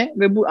cümle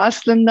ve bu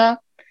aslında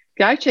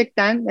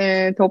gerçekten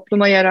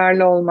topluma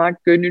yararlı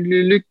olmak,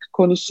 gönüllülük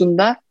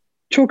konusunda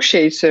çok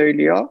şey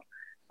söylüyor.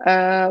 E,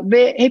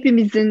 Ve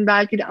hepimizin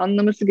belki de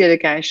anlaması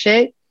gereken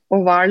şey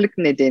o varlık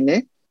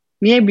nedeni.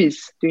 Niye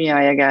biz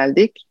dünyaya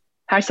geldik?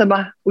 Her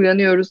sabah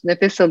uyanıyoruz,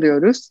 nefes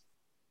alıyoruz.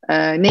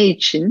 Ne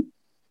için?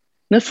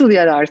 Nasıl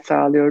yarar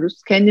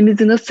sağlıyoruz?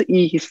 Kendimizi nasıl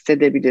iyi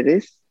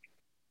hissedebiliriz?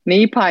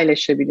 Neyi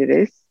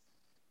paylaşabiliriz?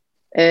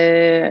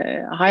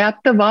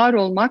 Hayatta var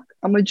olmak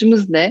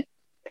amacımız ne?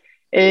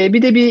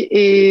 Bir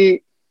de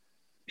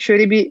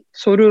şöyle bir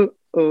soru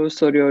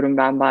soruyorum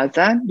ben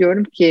bazen.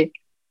 Diyorum ki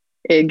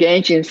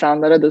genç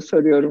insanlara da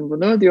soruyorum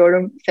bunu.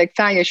 Diyorum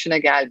 80 yaşına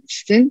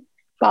gelmişsin.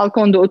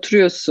 Balkonda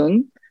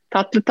oturuyorsun.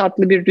 Tatlı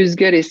tatlı bir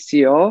rüzgar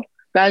esiyor.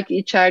 Belki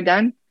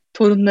içeriden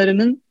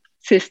torunlarının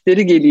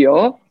sesleri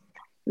geliyor.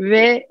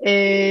 Ve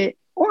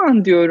o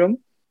an diyorum,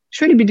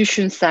 şöyle bir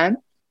düşünsen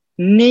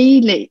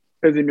neyle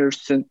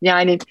övünürsün?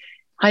 Yani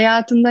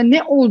hayatında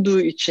ne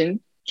olduğu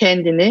için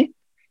kendini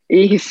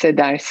iyi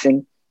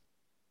hissedersin?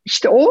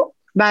 İşte o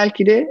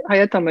belki de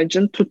hayat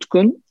amacın,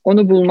 tutkun.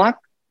 Onu bulmak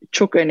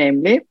çok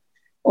önemli.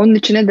 Onun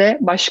içine de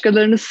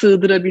başkalarını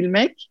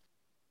sığdırabilmek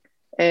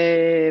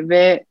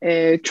ve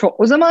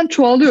o zaman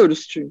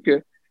çoğalıyoruz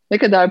çünkü. Ne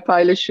kadar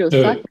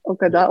paylaşıyorsak Evet. o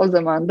kadar, o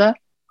zaman da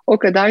o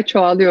kadar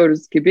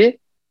çoğalıyoruz gibi.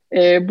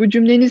 Bu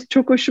cümleniz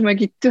çok hoşuma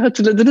gitti.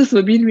 Hatırladınız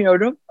mı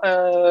bilmiyorum.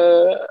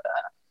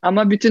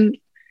 Ama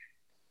bütün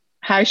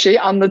her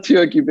şeyi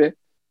anlatıyor gibi.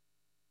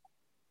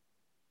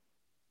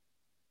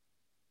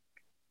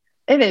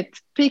 Evet,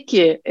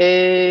 peki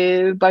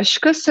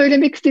başka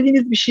söylemek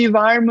istediğiniz bir şey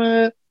var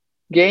mı?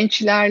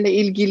 Gençlerle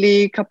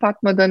ilgili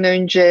kapatmadan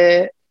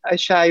önce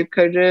aşağı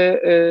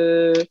yukarı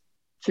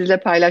sizle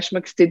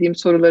paylaşmak istediğim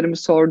sorularımı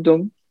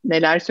sordum.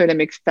 Neler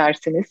söylemek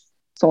istersiniz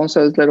son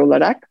sözler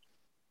olarak?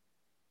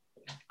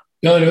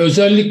 Yani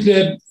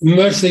özellikle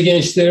üniversite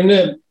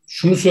gençlerine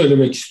şunu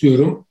söylemek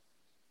istiyorum.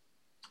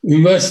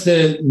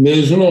 Üniversite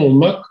mezunu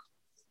olmak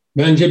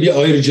bence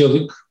bir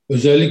ayrıcalık.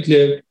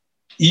 Özellikle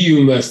iyi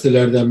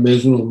üniversitelerden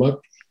mezun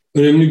olmak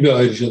önemli bir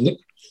ayrıcalık.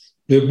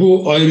 Ve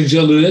bu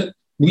ayrıcalığı,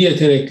 bu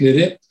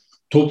yetenekleri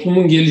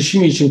toplumun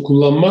gelişimi için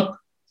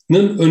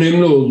kullanmanın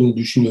önemli olduğunu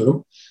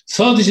düşünüyorum.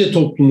 Sadece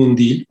toplumun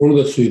değil, onu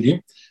da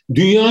söyleyeyim.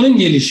 Dünyanın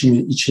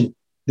gelişimi için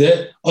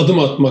de adım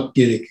atmak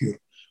gerekiyor.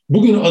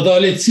 Bugün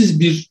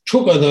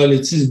çok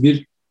adaletsiz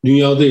bir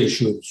dünyada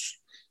yaşıyoruz.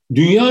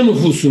 Dünya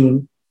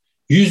nüfusunun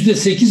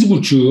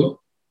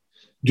 %8,5'u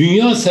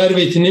dünya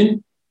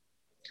servetinin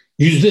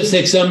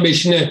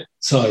 %85'ine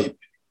sahip.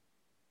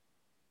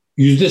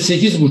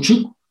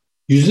 %8,5,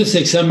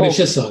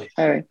 %85'e sahip.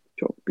 Evet,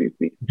 çok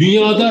büyük bir.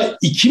 Dünyada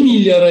 2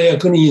 milyara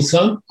yakın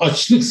insan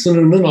açlık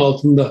sınırının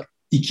altında.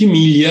 2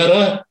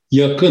 milyara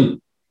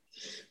yakın.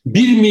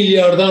 1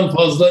 milyardan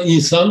fazla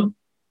insan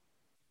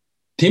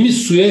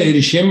temiz suya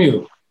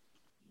erişemiyor.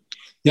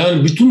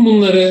 Yani bütün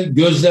bunları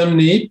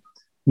gözlemleyip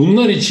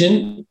bunlar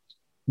için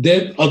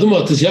de adım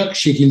atacak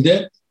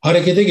şekilde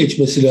harekete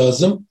geçmesi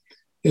lazım.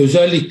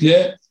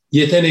 Özellikle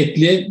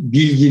yetenekli,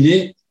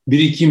 bilgili,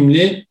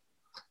 birikimli,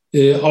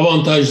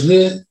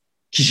 avantajlı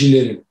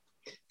kişilerin.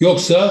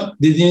 Yoksa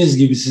dediğiniz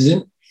gibi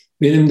sizin,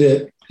 benim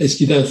de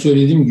eskiden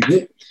söylediğim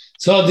gibi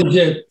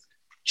sadece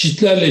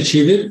çitlerle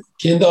çevir,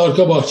 kendi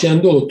arka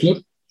bahçende otur,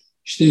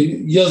 işte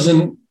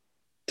yazın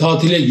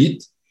tatile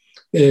git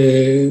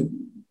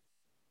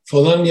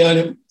falan,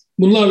 yani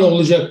bunlarla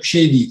olacak bir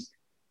şey değil.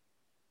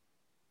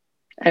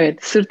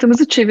 Evet,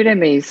 sırtımızı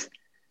çeviremeyiz.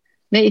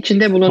 Ne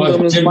içinde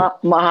bulunduğumuz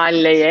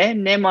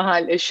mahalleye,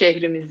 ne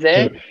şehrimize,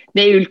 Evet.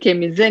 ne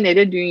ülkemize, ne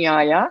de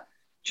dünyaya.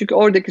 Çünkü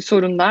oradaki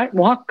sorunlar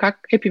muhakkak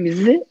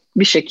hepimizi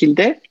bir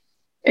şekilde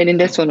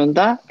eninde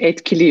sonunda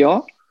etkiliyor.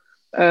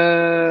 Ee,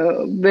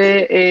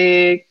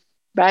 ve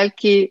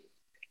belki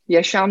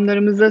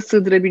yaşamlarımıza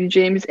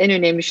sığdırabileceğimiz en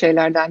önemli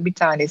şeylerden bir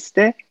tanesi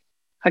de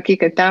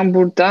hakikaten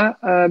burada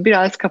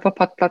biraz kafa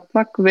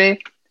patlatmak ve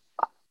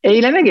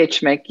eyleme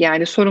geçmek.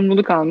 Yani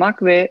sorumluluk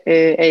almak ve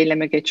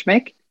eyleme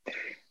geçmek.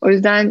 O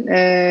yüzden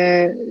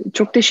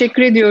çok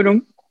teşekkür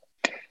ediyorum.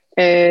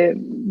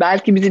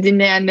 Belki bizi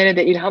dinleyenlere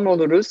de ilham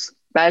oluruz.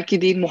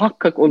 Belki değil,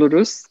 muhakkak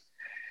oluruz.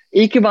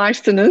 İyi ki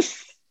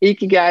varsınız. İyi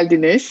ki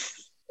geldiniz.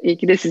 İyi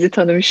ki de sizi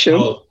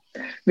tanımışım.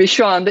 Ve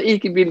şu anda iyi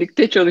ki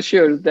birlikte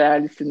çalışıyoruz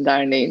Değerlisin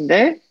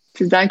Derneği'nde.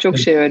 Sizden çok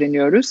şey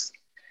öğreniyoruz.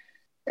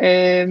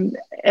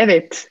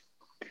 Evet.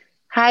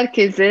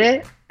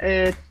 Herkese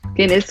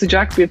gene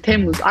sıcak bir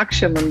Temmuz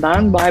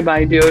akşamından bay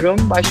bay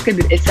diyorum. Başka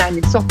bir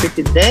esenlik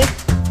sohbetinde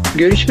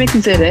görüşmek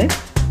üzere.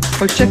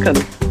 Hoşça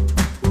kalın.